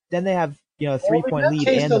have a 3-point lead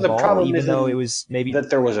case, and though, the ball, problem even though isn't it was maybe that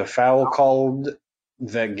there was a foul called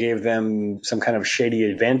that gave them some kind of shady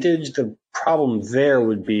advantage. The problem there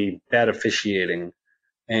would be bad officiating.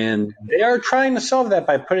 And they are trying to solve that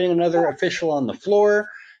by putting another official on the floor.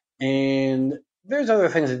 And there's other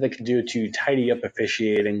things that they could do to tidy up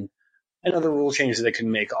officiating and other rule changes they can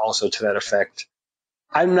make also to that effect.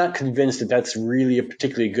 I'm not convinced that that's really a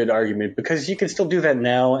particularly good argument because you can still do that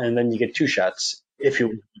now and then you get 2 shots if you're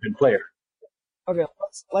a good player. Okay,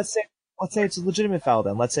 let's say it's a legitimate foul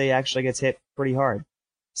then. Let's say he actually gets hit pretty hard.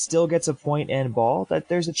 Still gets a point and ball, that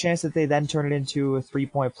there's a chance that they then turn it into a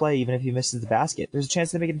 3-point play even if he misses the basket. There's a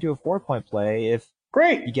chance they make it into a 4-point play if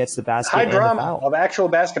Great. he gets the basket High and drama the foul. of actual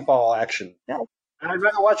basketball action. Yeah. I'd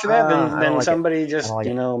rather watch that than like somebody just,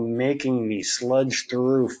 making me sludge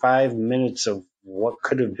through 5 minutes of what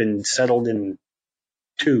could have been settled in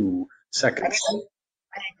 2 seconds.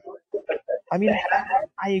 I mean,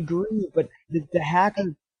 I agree, but the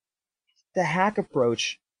hack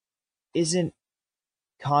approach isn't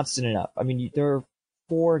constant enough. I mean, there are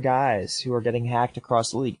 4 guys who are getting hacked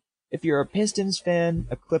across the league. If you're a Pistons fan,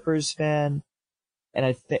 a Clippers fan,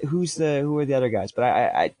 and who are the other guys? But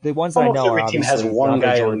I the ones that I know every are team has obviously one Andre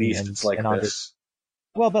guy Jordan at least and, that's like and Andre. this.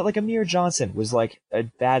 Well, but like Amir Johnson was like a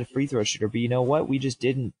bad free throw shooter, but you know what? We just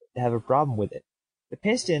didn't have a problem with it. The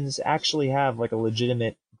Pistons actually have like a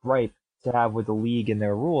legitimate gripe to have with the league and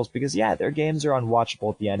their rules because their games are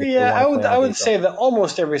unwatchable at the end. Yeah, I would say that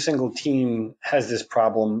almost every single team has this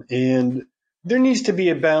problem, and there needs to be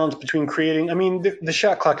a balance between creating. I mean, the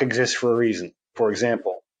shot clock exists for a reason. For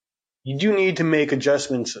example, you do need to make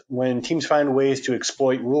adjustments when teams find ways to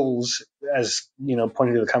exploit rules, as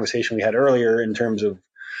pointing to the conversation we had earlier in terms of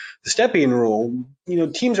the Stepien rule.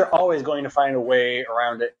 Teams are always going to find a way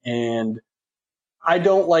around it, and I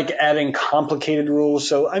don't like adding complicated rules.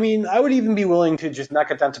 So, I mean, I would even be willing to just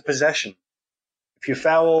knock it down to possession. If you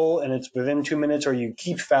foul and it's within 2 minutes, or you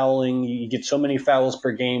keep fouling, you get so many fouls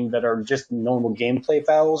per game that are just normal gameplay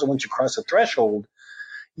fouls. And once you cross a threshold,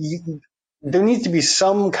 there needs to be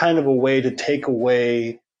some kind of a way to take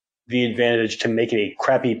away the advantage to make it a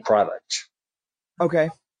crappy product.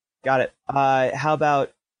 Okay, got it. How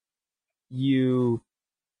about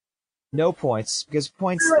no points, because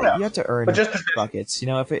points you have to earn buckets.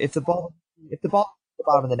 If the ball at the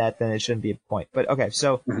bottom of the net, then it shouldn't be a point. But okay,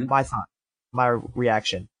 so my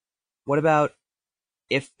reaction. What about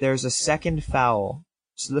if there's a second foul?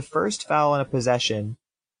 So the first foul in a possession,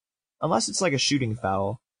 unless it's like a shooting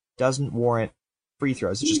foul, doesn't warrant free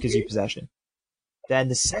throws. It just gives you possession. Then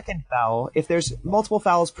the second foul, if there's multiple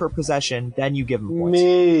fouls per possession, then you give them points.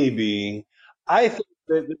 Maybe. I think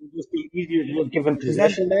that it would just be easier to give them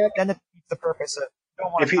possession back. Then defeats the purpose of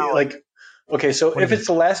if it's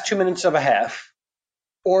the last 2 minutes of a half,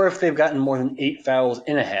 or if they've gotten more than 8 fouls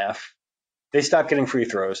in a half, they stop getting free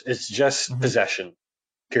throws. It's just possession,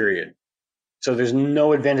 period. So there's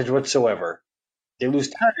no advantage whatsoever. They lose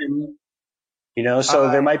time, so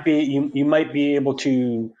there might be, you might be able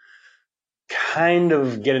to kind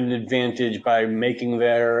of get an advantage by making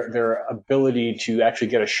their ability to actually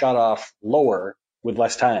get a shot off lower with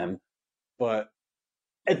less time. But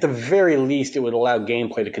at the very least, it would allow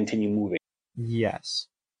gameplay to continue moving. Yes.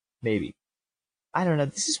 Maybe. I don't know.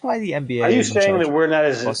 This is why the NBA Are you saying that we're not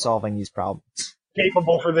as solving these problems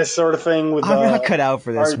capable for this sort of thing with I'm not cut out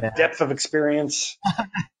for this, our man. depth of experience?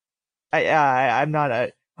 I'm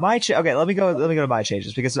not okay, let me go to my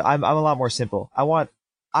changes because I'm a lot more simple. I want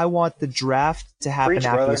the draft to happen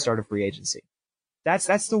after the start of free agency.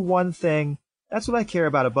 That's the one thing. That's what I care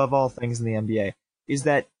about above all things in the NBA is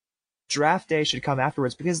that draft day should come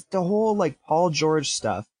afterwards because the whole Paul George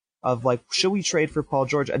stuff of should we trade for Paul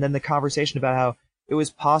George, and then the conversation about how it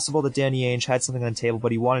was possible that Danny Ainge had something on the table,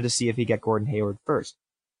 but he wanted to see if he'd get Gordon Hayward first.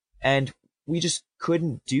 And we just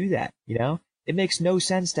couldn't do that, It makes no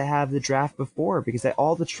sense to have the draft before because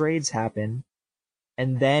all the trades happen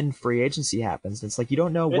and then free agency happens. It's you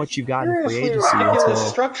don't know what you've got in free agency until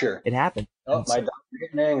structure. It happened. Oh, my dog's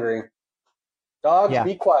getting angry. Dogs,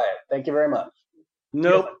 be quiet. Thank you very much.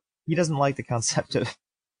 Nope. He doesn't like the concept of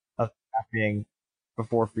being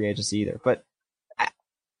before free agency either. But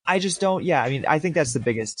I just don't. Yeah, I mean, I think that's the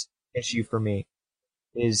biggest issue for me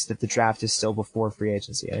is that the draft is still before free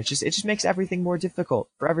agency, and it just makes everything more difficult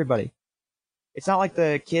for everybody. It's not like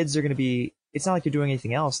the kids are going to be. It's not like you're doing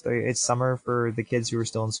anything else. It's summer for the kids who are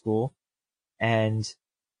still in school, and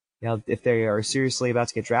if they are seriously about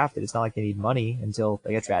to get drafted, it's not like they need money until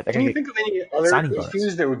they get drafted. Can you think of any other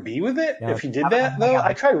issues there would be with it if you did that, though?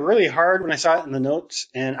 I tried really hard when I saw it in the notes,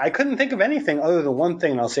 and I couldn't think of anything other than one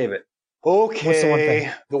thing, and I'll save it. Okay. What's the one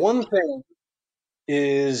thing? The one thing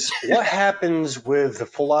is what happens with the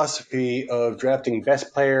philosophy of drafting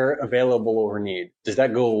best player available over need? Does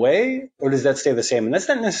that go away, or does that stay the same? And that's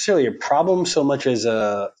not necessarily a problem so much as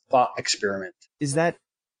a thought experiment. Is that...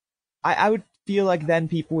 I would feel like then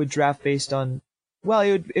people would draft based on... Well,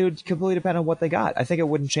 it would completely depend on what they got. I think it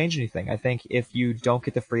wouldn't change anything. I think if you don't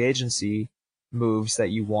get the free agency moves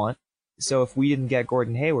that you want, so if we didn't get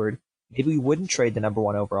Gordon Hayward, maybe we wouldn't trade the number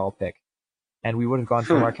 1 overall pick, and we would have gone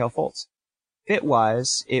for Markelle Fultz.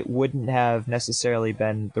 Fit-wise, it wouldn't have necessarily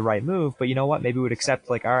been the right move, but you know what? Maybe we would accept,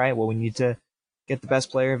 all right, well, we need to get the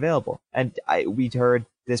best player available. And we'd heard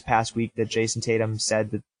this past week that Jason Tatum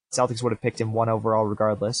said that Celtics would have picked him 1 overall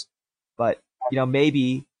regardless. But,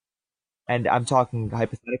 maybe, and I'm talking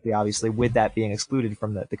hypothetically, obviously, with that being excluded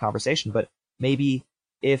from the conversation, but maybe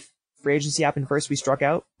if free agency happened first, we struck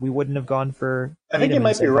out, we wouldn't have gone for... I think you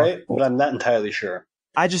might be right, but I'm not entirely sure.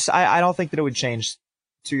 I don't think that it would change...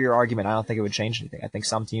 To your argument, I don't think it would change anything. I think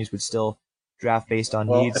some teams would still draft based on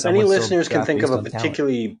needs. If any listeners can think of a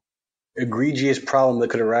particularly egregious problem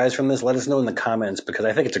that could arise from this, let us know in the comments, because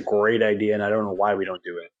I think it's a great idea, and I don't know why we don't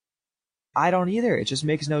do it. I don't either. It just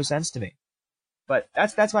makes no sense to me. But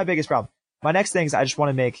that's my biggest problem. My next thing is I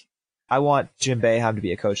want Jim Boeheim to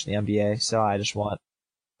be a coach in the NBA, so I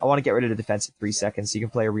want to get rid of the defensive 3 seconds so you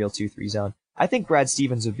can play a real 2-3 zone. I think Brad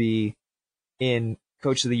Stevens would be in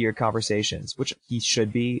Coach of the Year conversations, which he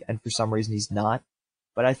should be, and for some reason he's not.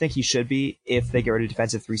 But I think he should be if they get rid of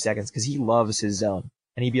defensive 3 seconds, because he loves his zone,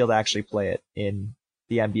 and he'd be able to actually play it in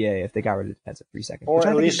the NBA if they got rid of defensive 3 seconds. Or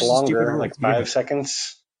at least longer, like 5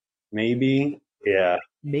 seconds, maybe. Yeah.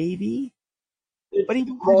 Maybe. But I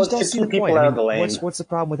just don't see the point. Out of the lane. What's the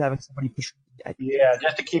problem with having somebody push? Yeah,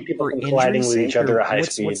 just to keep people from colliding with each other at high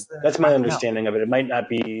speed. That's my understanding of it. It might not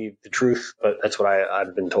be the truth, but that's what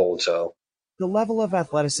I've been told, so... The level of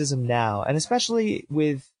athleticism now, and especially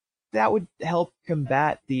that would help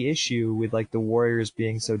combat the issue with the Warriors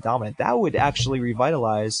being so dominant. That would actually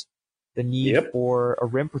revitalize the need for a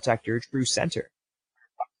rim protector, true center.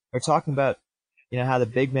 We're talking about, how the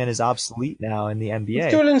big man is obsolete now in the NBA.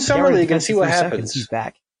 Let's do it in Summer League and see what happens. He's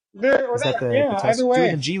back. Either way. Do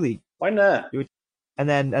it in G League. Why not? And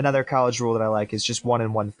then another college rule that I like is just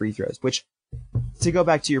 1-and-1 free throws, which, to go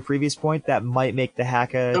back to your previous point, that might make the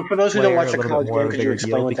Haka. So for those who don't watch the college game, could you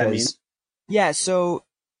explain what that means? Yeah, so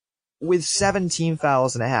with 17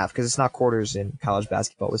 fouls and a half, because it's not quarters in college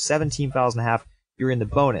basketball, with 17 fouls and a half, you're in the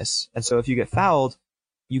bonus. And so if you get fouled,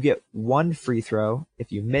 you get 1 free throw.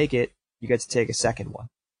 If you make it, you get to take a second one.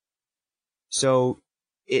 So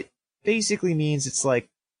it basically means it's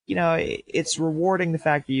it's rewarding the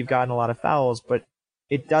fact that you've gotten a lot of fouls, but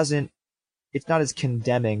it's not as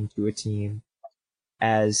condemning to a team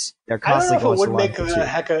as they're constantly going to line. I don't know if it would make a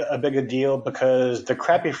heck of a bigger deal, because the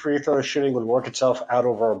crappy free throw shooting would work itself out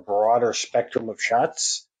over a broader spectrum of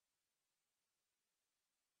shots.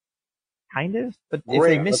 Kind of, but if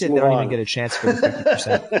they miss it, they don't even get a chance for the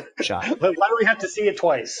 50% shot. But why do we have to see it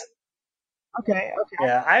twice? Okay.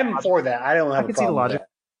 Yeah, I'm for that. I don't have a problem with that. I can see the logic.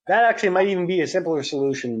 That actually might even be a simpler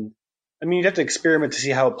solution. I mean, you'd have to experiment to see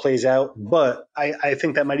how it plays out, but I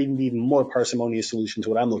think that might even be a more parsimonious solution to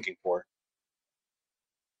what I'm looking for.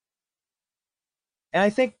 And I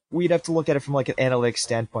think we'd have to look at it from an analytics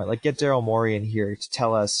standpoint, get Daryl Morey in here to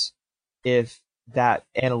tell us if that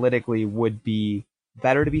analytically would be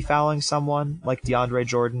better to be fouling someone like DeAndre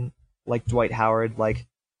Jordan, like Dwight Howard, like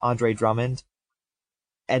Andre Drummond,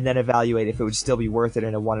 and then evaluate if it would still be worth it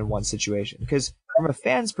in a 1-and-1 situation. Because from a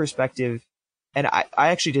fan's perspective, and I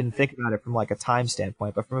actually didn't think about it from a time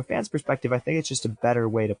standpoint, but from a fan's perspective, I think it's just a better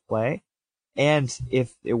way to play. And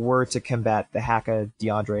if it were to combat the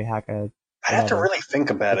DeAndre Haka, I have to really think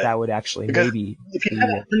about it. That would actually because maybe if you have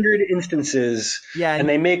 100 instances, and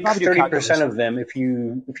they make 30% of them, if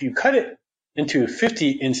you cut it into 50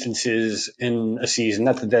 instances in a season,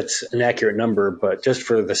 not that that's an accurate number, but just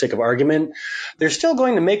for the sake of argument, they're still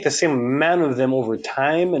going to make the same amount of them over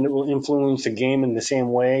time, and it will influence the game in the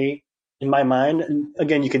same way, in my mind. And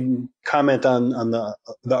again, you can comment on the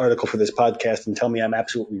article for this podcast and tell me I'm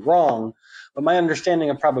absolutely wrong, but my understanding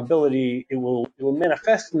of probability, it will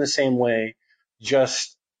manifest in the same way,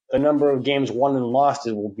 just the number of games won and lost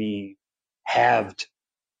will be halved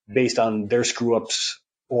based on their screw-ups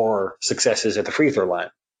or successes at the free throw line.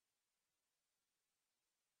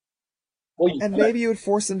 And maybe you would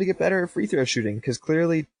force them to get better at free throw shooting, because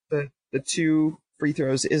clearly the 2 free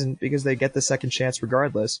throws isn't, because they get the second chance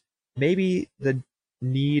regardless. Maybe the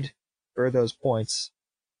need for those points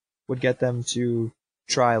would get them to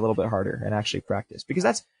try a little bit harder and actually practice.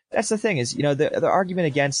 Because that's the thing is, the argument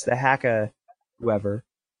against the Haka whoever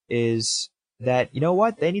is that, you know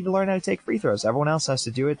what, they need to learn how to take free throws. Everyone else has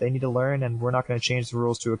to do it. They need to learn, and we're not going to change the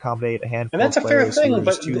rules to accommodate a handful and that's of a fair players who thing, are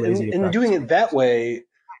but just too lazy to in practice. doing it that way,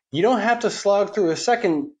 you don't have to slog through a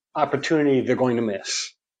second opportunity they're going to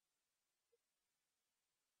miss.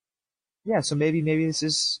 Yeah, so maybe this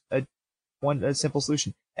is a simple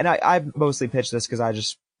solution. And I mostly pitched this because I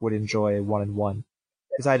just would enjoy 1-1.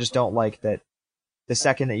 Because I just don't like that the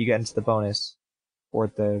second that you get into the bonus,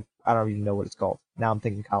 or I don't even know what it's called. Now I'm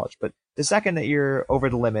thinking college. But the second that you're over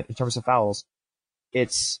the limit in terms of fouls,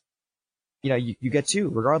 it's, you get 2,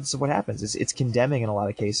 regardless of what happens. It's condemning in a lot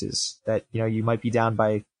of cases that, you might be down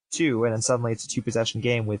by 2, and then suddenly it's a 2-possession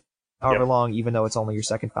game with however long, even though it's only your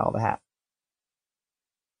second foul of the half.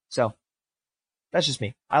 So, that's just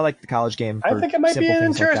me. I like the college game. I think it might be an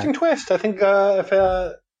interesting twist. I think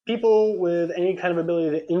if people with any kind of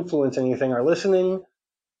ability to influence anything are listening,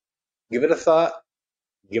 give it a thought,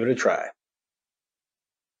 give it a try.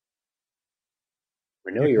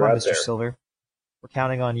 We know you're out Mr. there. Silver. We're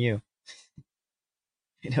counting on you.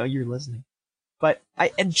 You're listening. But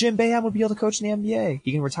and Jim Boeheim would be able to coach in the NBA.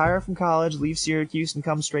 He can retire from college, leave Syracuse, and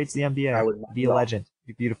come straight to the NBA. I would be a legend.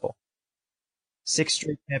 Be beautiful. 6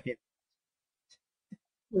 straight champions.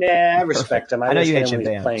 Nah, I respect him. I know you hate Jim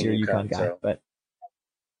Boeheim. You're a UConn guy, but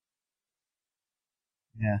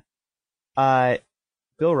yeah.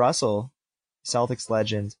 Bill Russell, Celtics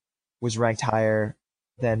legend, was ranked higher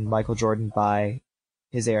than Michael Jordan by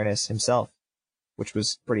his airness himself, which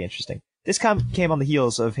was pretty interesting. This came on the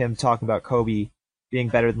heels of him talking about Kobe being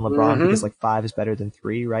better than LeBron because 5 is better than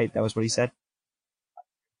 3, right? That was what he said.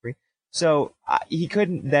 3. So he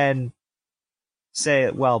couldn't then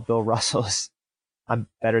say, well, I'm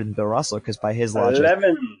better than Bill Russell because by his logic,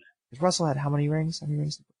 11. Russell had how many rings? How many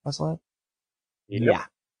rings did Russell have? Yep.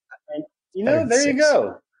 Yeah. There you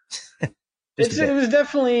go. It was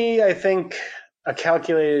definitely, I think, a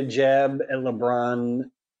calculated jab at LeBron,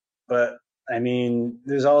 but I mean,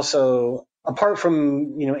 there's also, apart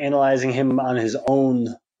from, analyzing him on his own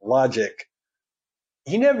logic,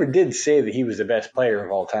 he never did say that he was the best player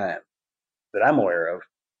of all time that I'm aware of.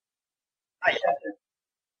 Not yet.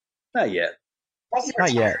 Not yet.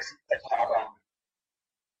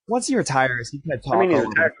 Once he retires, he can talk. I mean, he's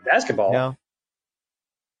retired from basketball. No.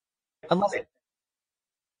 Unless.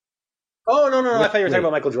 Oh, no. I thought you were talking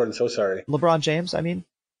about Michael Jordan. So sorry. LeBron James, I mean.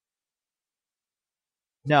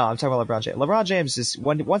 No, I'm talking about LeBron James. LeBron James is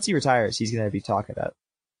once he retires, he's going to be talking about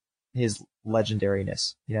his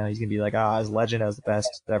legendariness. He's going to be like, I was a legend, I was the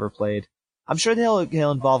best that ever played. I'm sure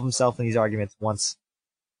he'll involve himself in these arguments once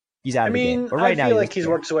he's out of the game. But right I feel like he's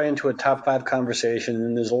worked his way into a top 5 conversation,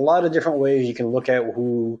 and there's a lot of different ways you can look at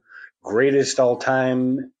who greatest all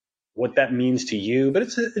time, what that means to you. But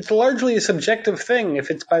it's largely a subjective thing.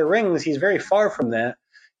 If it's by rings, he's very far from that.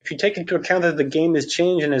 If you take into account that the game has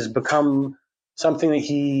changed and has become something that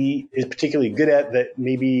he is particularly good at that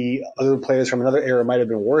maybe other players from another era might have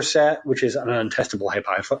been worse at, which is an untestable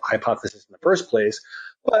hypothesis in the first place.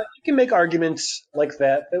 But you can make arguments like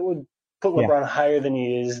that would put LeBron higher than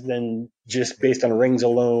he is than just based on rings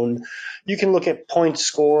alone. You can look at points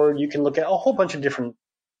scored. You can look at a whole bunch of different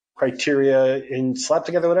criteria and slap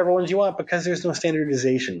together whatever ones you want because there's no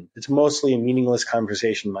standardization. It's mostly a meaningless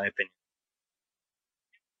conversation, in my opinion.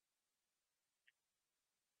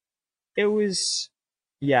 It was,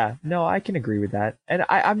 I can agree with that. And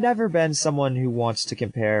I've never been someone who wants to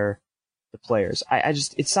compare the players.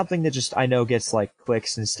 It's something that just, I know gets like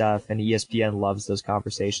clicks and stuff, and ESPN loves those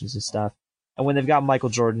conversations and stuff. And when they've got Michael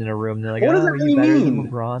Jordan in a room, they're like, what does that really better mean?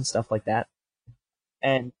 than LeBron, stuff like that.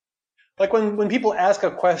 And like when people ask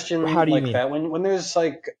a question like that, when there's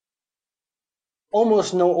like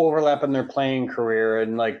almost no overlap in their playing career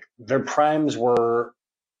and like their primes were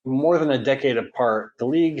more than a decade apart, the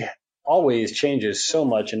league always changes so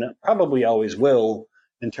much, and it probably always will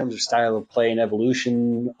in terms of style of play and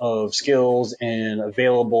evolution of skills and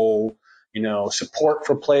available, support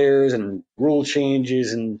for players and rule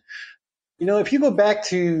changes. And, if you go back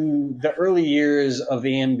to the early years of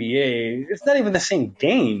the NBA, it's not even the same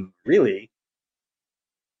game, really.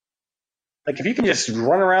 Like, if you can just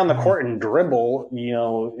run around the court and dribble,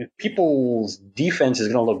 people's defense is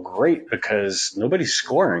going to look great because nobody's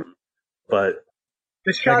scoring. But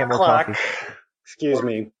the shot clock,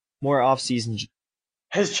 more off-season,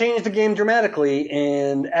 has changed the game dramatically,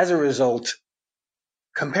 and as a result,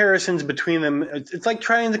 comparisons between them, it's like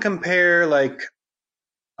trying to compare like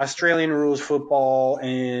Australian rules football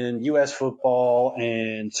and US football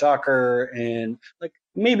and soccer, and like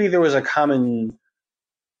maybe there was a common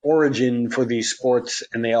origin for these sports,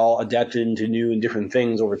 and they all adapted into new and different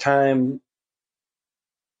things over time.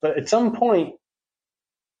 But at some point,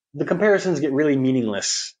 the comparisons get really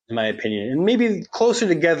meaningless, in my opinion. And maybe closer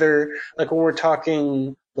together, like when we're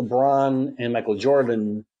talking LeBron and Michael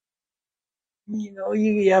Jordan,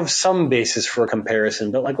 you have some basis for a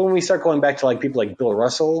comparison. But like when we start going back to like people like Bill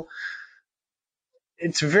Russell,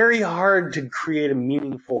 it's very hard to create a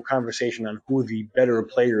meaningful conversation on who the better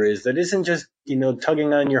player is that isn't just,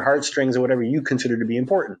 tugging on your heartstrings or whatever you consider to be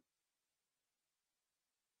important.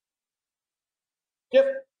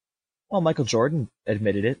 Yep. Well, Michael Jordan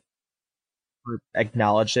admitted it, or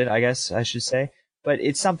acknowledged it, I guess I should say. But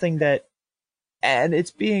it's something that, and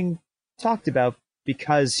it's being talked about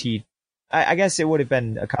because I guess it would have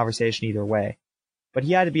been a conversation either way. But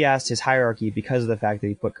he had to be asked his hierarchy because of the fact that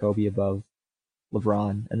he put Kobe above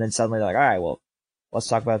LeBron. And then suddenly they're like, all right, well, let's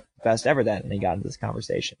talk about the best ever then. And he got into this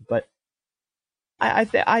conversation. But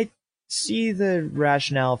I see the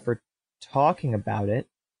rationale for talking about it.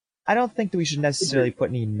 I don't think that we should necessarily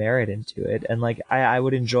put any merit into it. And like, I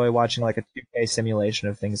would enjoy watching like a 2K simulation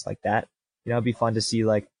of things like that. It'd be fun to see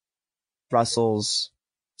like Russell's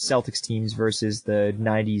Celtics teams versus the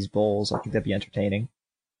 90s Bulls. I think that'd be entertaining.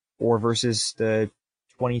 Or versus the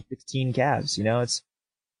 2016 Cavs.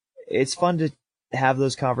 It's fun to have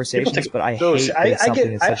those conversations, but I hate that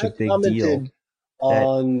something is such a big deal.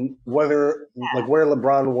 On whether, like, where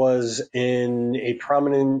LeBron was in a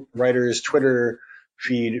prominent writer's Twitter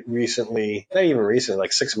feed recently, not even recently,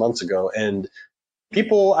 like 6 months ago, and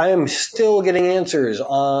I am still getting answers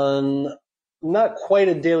on not quite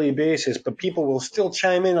a daily basis, but people will still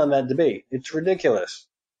chime in on that debate. It's ridiculous.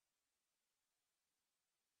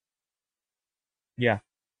 Yeah.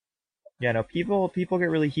 Yeah, no, people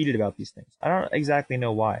get really heated about these things. I don't exactly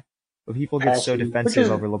know why, but people get so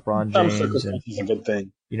defensive over LeBron James and, a good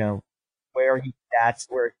thing. Where he stats,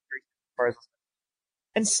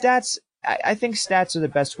 and stats. I think stats are the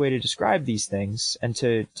best way to describe these things and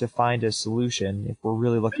to find a solution if we're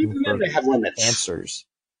really looking for answers.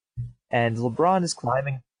 And LeBron is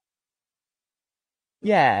climbing.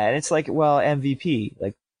 Yeah, and it's like, well, MVP.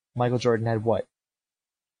 Like Michael Jordan had what?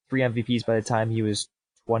 3 MVPs by the time he was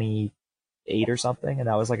 28 or something, and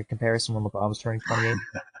that was like a comparison when LeBron was turning 28.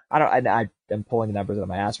 I'm pulling the numbers out of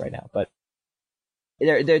my ass right now, but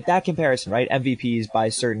that comparison, right? MVPs by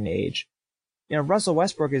a certain age. Russell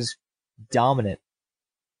Westbrook is dominant.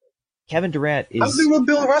 Kevin Durant is dominant. How big will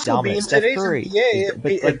Bill Russell be in today's NBA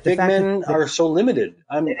if big men are so limited?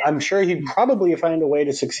 I'm sure he'd probably find a way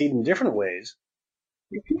to succeed in different ways.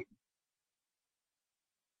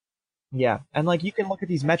 Yeah, and like you can look at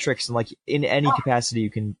these metrics and like in any capacity you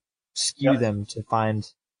can skew them to find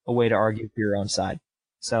a way to argue for your own side.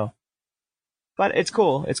 So, but it's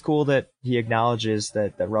cool. It's cool that he acknowledges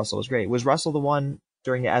that Russell was great. Was Russell the one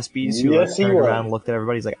during the ESPYs who turned around and looked at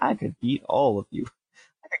everybody? He's like, I could beat all of you.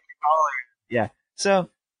 Yeah. So,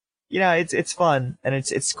 it's fun and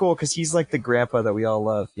it's cool because he's like the grandpa that we all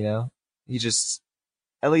love. He just,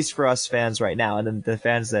 at least for us fans right now, and then the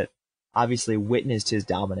fans that obviously witnessed his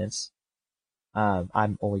dominance.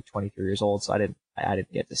 I'm only 23 years old, so I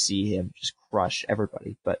didn't get to see him just crush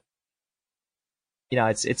everybody. But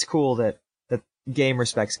it's cool that game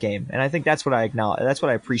respects game, and I think that's what I acknowledge. That's what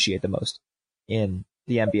I appreciate the most in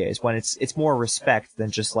the NBA is when it's more respect than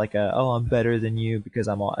just like I'm better than you because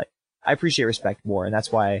I'm all. I appreciate respect more, and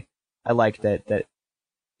that's why I like that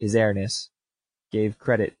His Airness gave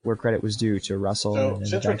credit where credit was due to Russell. So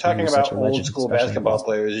since we're talking about old school basketball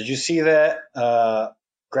players, did you see that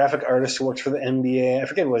graphic artist who works for the NBA? I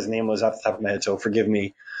forget what his name was off the top of my head, so forgive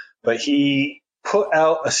me. But he put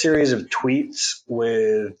out a series of tweets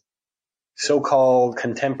with so-called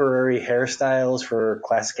contemporary hairstyles for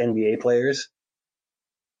classic NBA players.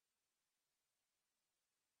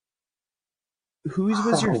 Whose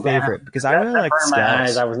was your favorite? Because I really like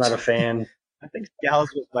Scal's. I was not a fan. I think Scal's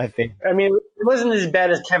was my favorite. I mean, it wasn't as bad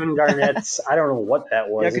as Kevin Garnett's. I don't know what that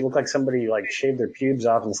was. It looked like somebody shaved their pubes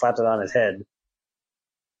off and slapped it on his head.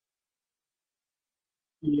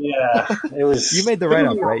 Yeah, it was. You made the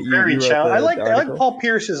write-up, right? Very challenging. I like Paul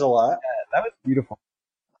Pierce's a lot. Yeah, that was beautiful.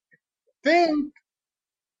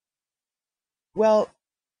 Well,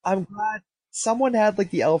 I'm glad someone had the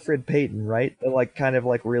Elfrid Payton, right? They're kind of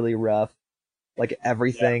really rough.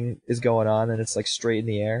 Everything is going on and it's straight in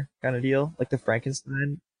the air kind of deal. Like the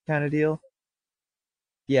Frankenstein kind of deal.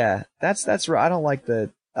 Yeah, that's right. I don't like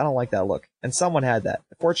that look. And someone had that.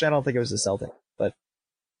 Fortunately, I don't think it was the Celtic, but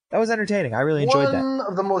that was entertaining. I really enjoyed that. One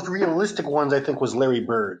of the most realistic ones, I think, was Larry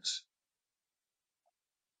Bird's.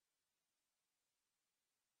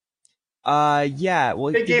 Yeah.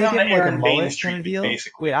 Well, they gave him a Aaron mullet Baines kind of deal?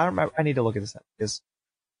 basically. Wait, I don't remember. I need to look at this up because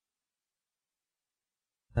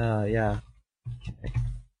Yeah. Okay.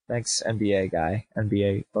 Thanks, NBA guy,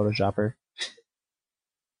 NBA Photoshopper.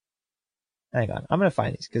 Hang on, I'm gonna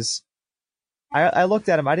find these because I looked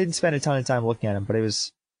at them. I didn't spend a ton of time looking at them, but I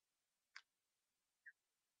was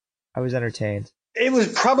entertained. It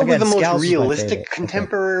was probably Again, the most Scal's was my realistic favorite.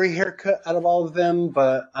 contemporary haircut out of all of them,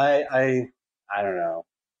 but I don't know.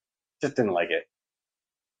 Just didn't like it.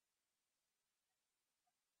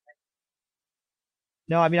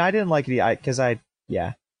 No, I mean I didn't like it because I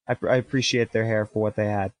appreciate their hair for what they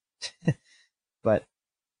had, but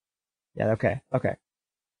yeah, okay.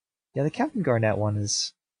 Yeah, the Captain Garnett one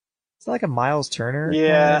is it's like a Miles Turner.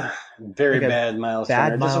 Yeah, very like bad Miles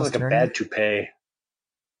bad Turner. It just Miles looks like Turner? a bad toupee.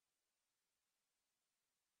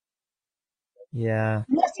 Yeah.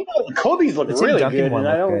 Kobe's look The Tim really Duncan good, one and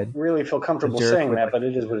I looked don't good. really feel comfortable The Dirk saying with, that, like- but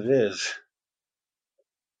it is what it is.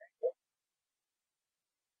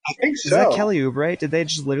 I think Is so. that Kelly Oubre? Did they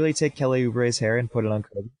just literally take Kelly Oubre's hair and put it on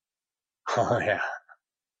Kobe? Oh, yeah.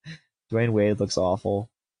 Dwayne Wade looks awful.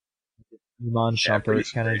 Iman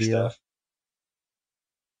Shumpert kind of deal. Stuff.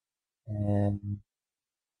 And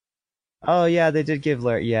oh yeah, they did give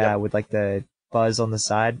Larry, with like the buzz on the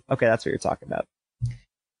side. Okay, that's what you're talking about.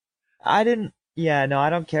 I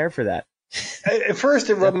don't care for that. At first,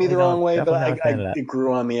 it rubbed me the wrong way, but definitely not a fan of that. it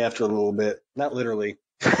grew on me after a little bit. Not literally.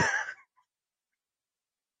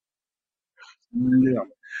 No.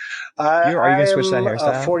 Are you gonna switch that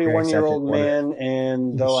hairstyle? A 41-year-old Or accept it? man,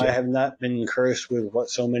 and though I Shit. have not been cursed with what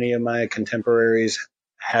so many of my contemporaries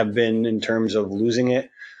have been in terms of losing it,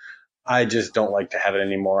 I just don't like to have it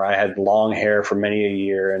anymore. I had long hair for many a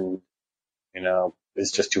year, and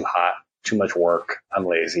it's just too hot, too much work. I'm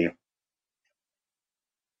lazy.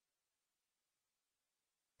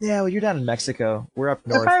 Yeah, well, you're down in Mexico. We're up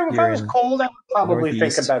north. If I was cold, I would probably think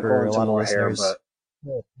Northeast about for growing a some lot of more hair, listeners.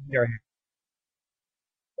 but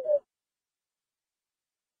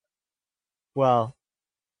Well,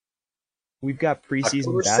 we've got preseason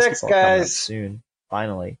October 6th, basketball coming up guys. soon.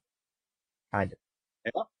 Finally, kind of.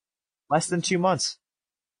 Yeah. Less than 2 months,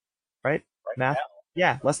 right? Math. now.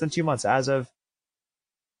 Yeah, less than 2 months as of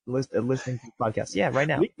listening to the podcast. Yeah, right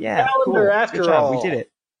now. Leap Yeah, calendar cool. after Good job. all. We did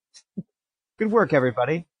it. Good work,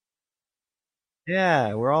 everybody.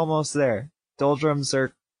 Yeah, we're almost there. Doldrums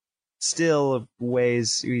are still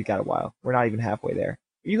ways. We got a while. We're not even halfway there.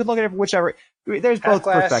 You can look at it whichever. There's Half both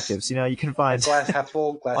glass, perspectives. You can find glass half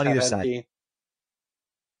full, glass on half either side. empty.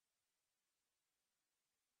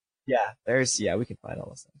 Yeah, we can find all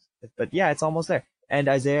those things. But yeah, it's almost there. And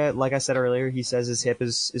Isaiah, like I said earlier, he says his hip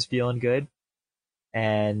is feeling good.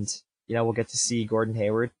 And, we'll get to see Gordon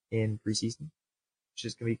Hayward in preseason, which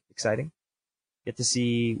is going to be exciting. Get to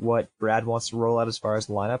see what Brad wants to roll out as far as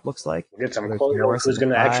the lineup looks like. We'll get some Whether it's close. Morris Who's at the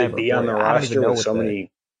going to actually five or be on the Boyd. I don't even roster know with what so the-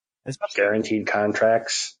 many especially guaranteed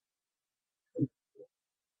contracts?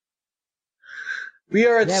 We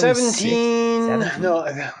are at Yeah, 17. 17? No,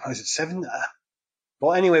 was it 7?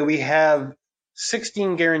 Well, anyway, we have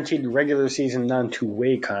 16 guaranteed regular season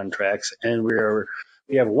non-two-way contracts, and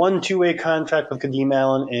we have one two-way contract with Kadeem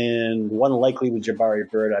Allen and one likely with Jabari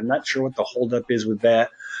Bird. I'm not sure what the holdup is with that.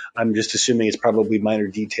 I'm just assuming it's probably minor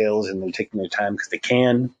details, and they're taking their time because they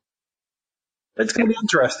can. But it's going to be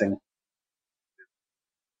interesting.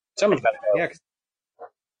 Someone's got to go.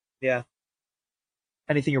 Yeah.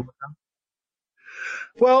 Anything you're working on?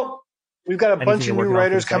 Well, we've got a bunch Anything of you're new working on for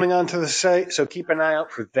writers the site? coming onto the site, so keep an eye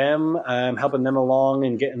out for them. I'm helping them along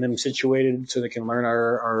and getting them situated so they can learn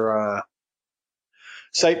our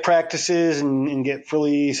site practices and get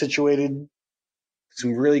fully situated.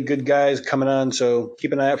 Some really good guys coming on, so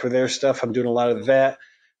keep an eye out for their stuff. I'm doing a lot of that.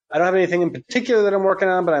 I don't have anything in particular that I'm working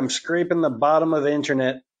on, but I'm scraping the bottom of the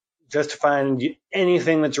internet just to find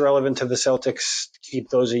anything that's relevant to the Celtics to keep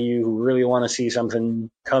those of you who really want to see something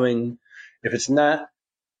coming. If it's not,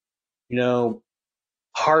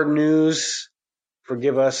 hard news,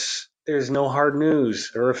 forgive us. There's no hard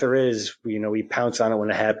news. Or if there is, we pounce on it when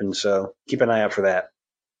it happens. So keep an eye out for that.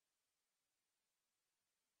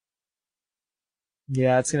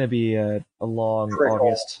 Yeah, it's going to be a long Critical.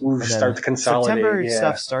 August. Ooh, And then start to consolidate, September yeah.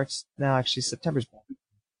 stuff starts. No, actually, September's back.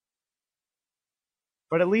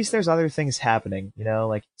 But at least there's other things happening,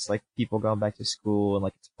 like it's like people going back to school and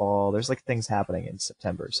like it's fall. There's like things happening in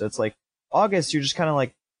September. So it's like August, you're just kind of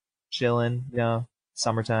like chilling,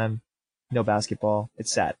 summertime, no basketball.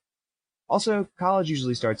 It's sad. Also, college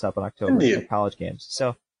usually starts up in October, Indeed. like college games.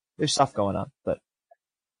 So there's stuff going on, but.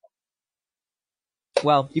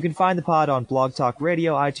 Well, you can find the pod on Blog Talk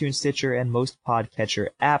Radio, iTunes, Stitcher, and most podcatcher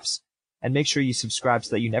apps. And make sure you subscribe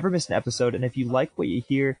so that you never miss an episode. And if you like what you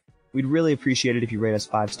hear, We'd really appreciate it if you rate us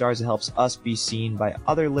 5 stars. It helps us be seen by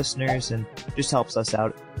other listeners and just helps us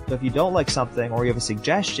out. So if you don't like something or you have a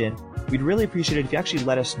suggestion, we'd really appreciate it if you actually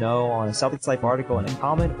let us know on a Celtics Life article in a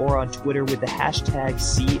comment or on Twitter with the hashtag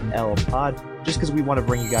CLPod, just because we want to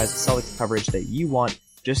bring you guys the Celtics coverage that you want,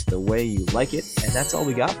 just the way you like it. And that's all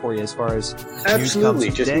we got for you as far as absolutely. News comes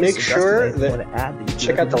just today. make So sure Justin, that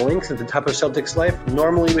check out the links at the top of Celtics Life.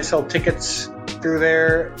 Normally we sell tickets through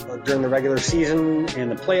there during the regular season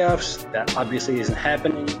and the playoffs. That obviously isn't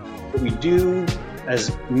happening, but we do,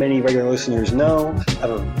 as many regular listeners know, have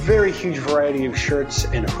a very huge variety of shirts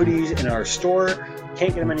and hoodies in our store.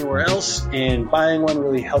 Can't get them anywhere else, and buying one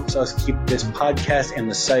really helps us keep this podcast and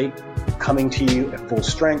the site coming to you at full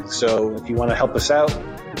strength. So if you want to help us out,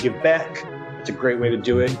 give back, it's a great way to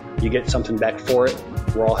do it. You get something back for it.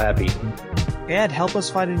 We're all happy. And help us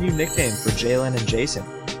find a new nickname for Jalen and Jason.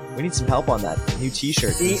 We need some help on that. New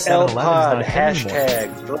t-shirt. CLPod,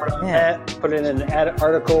 hashtag, throw it on that, put it in an ad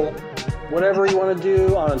article, whatever you want to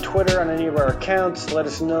do on Twitter, on any of our accounts. Let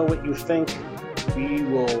us know what you think. We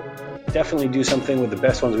will definitely do something with the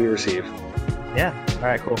best ones we receive. Yeah. All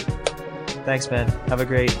right, cool. Thanks, man. Have a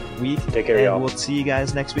great week. Take care, and y'all. We'll see you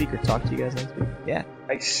guys next week or talk to you guys next week. Yeah.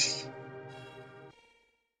 Nice.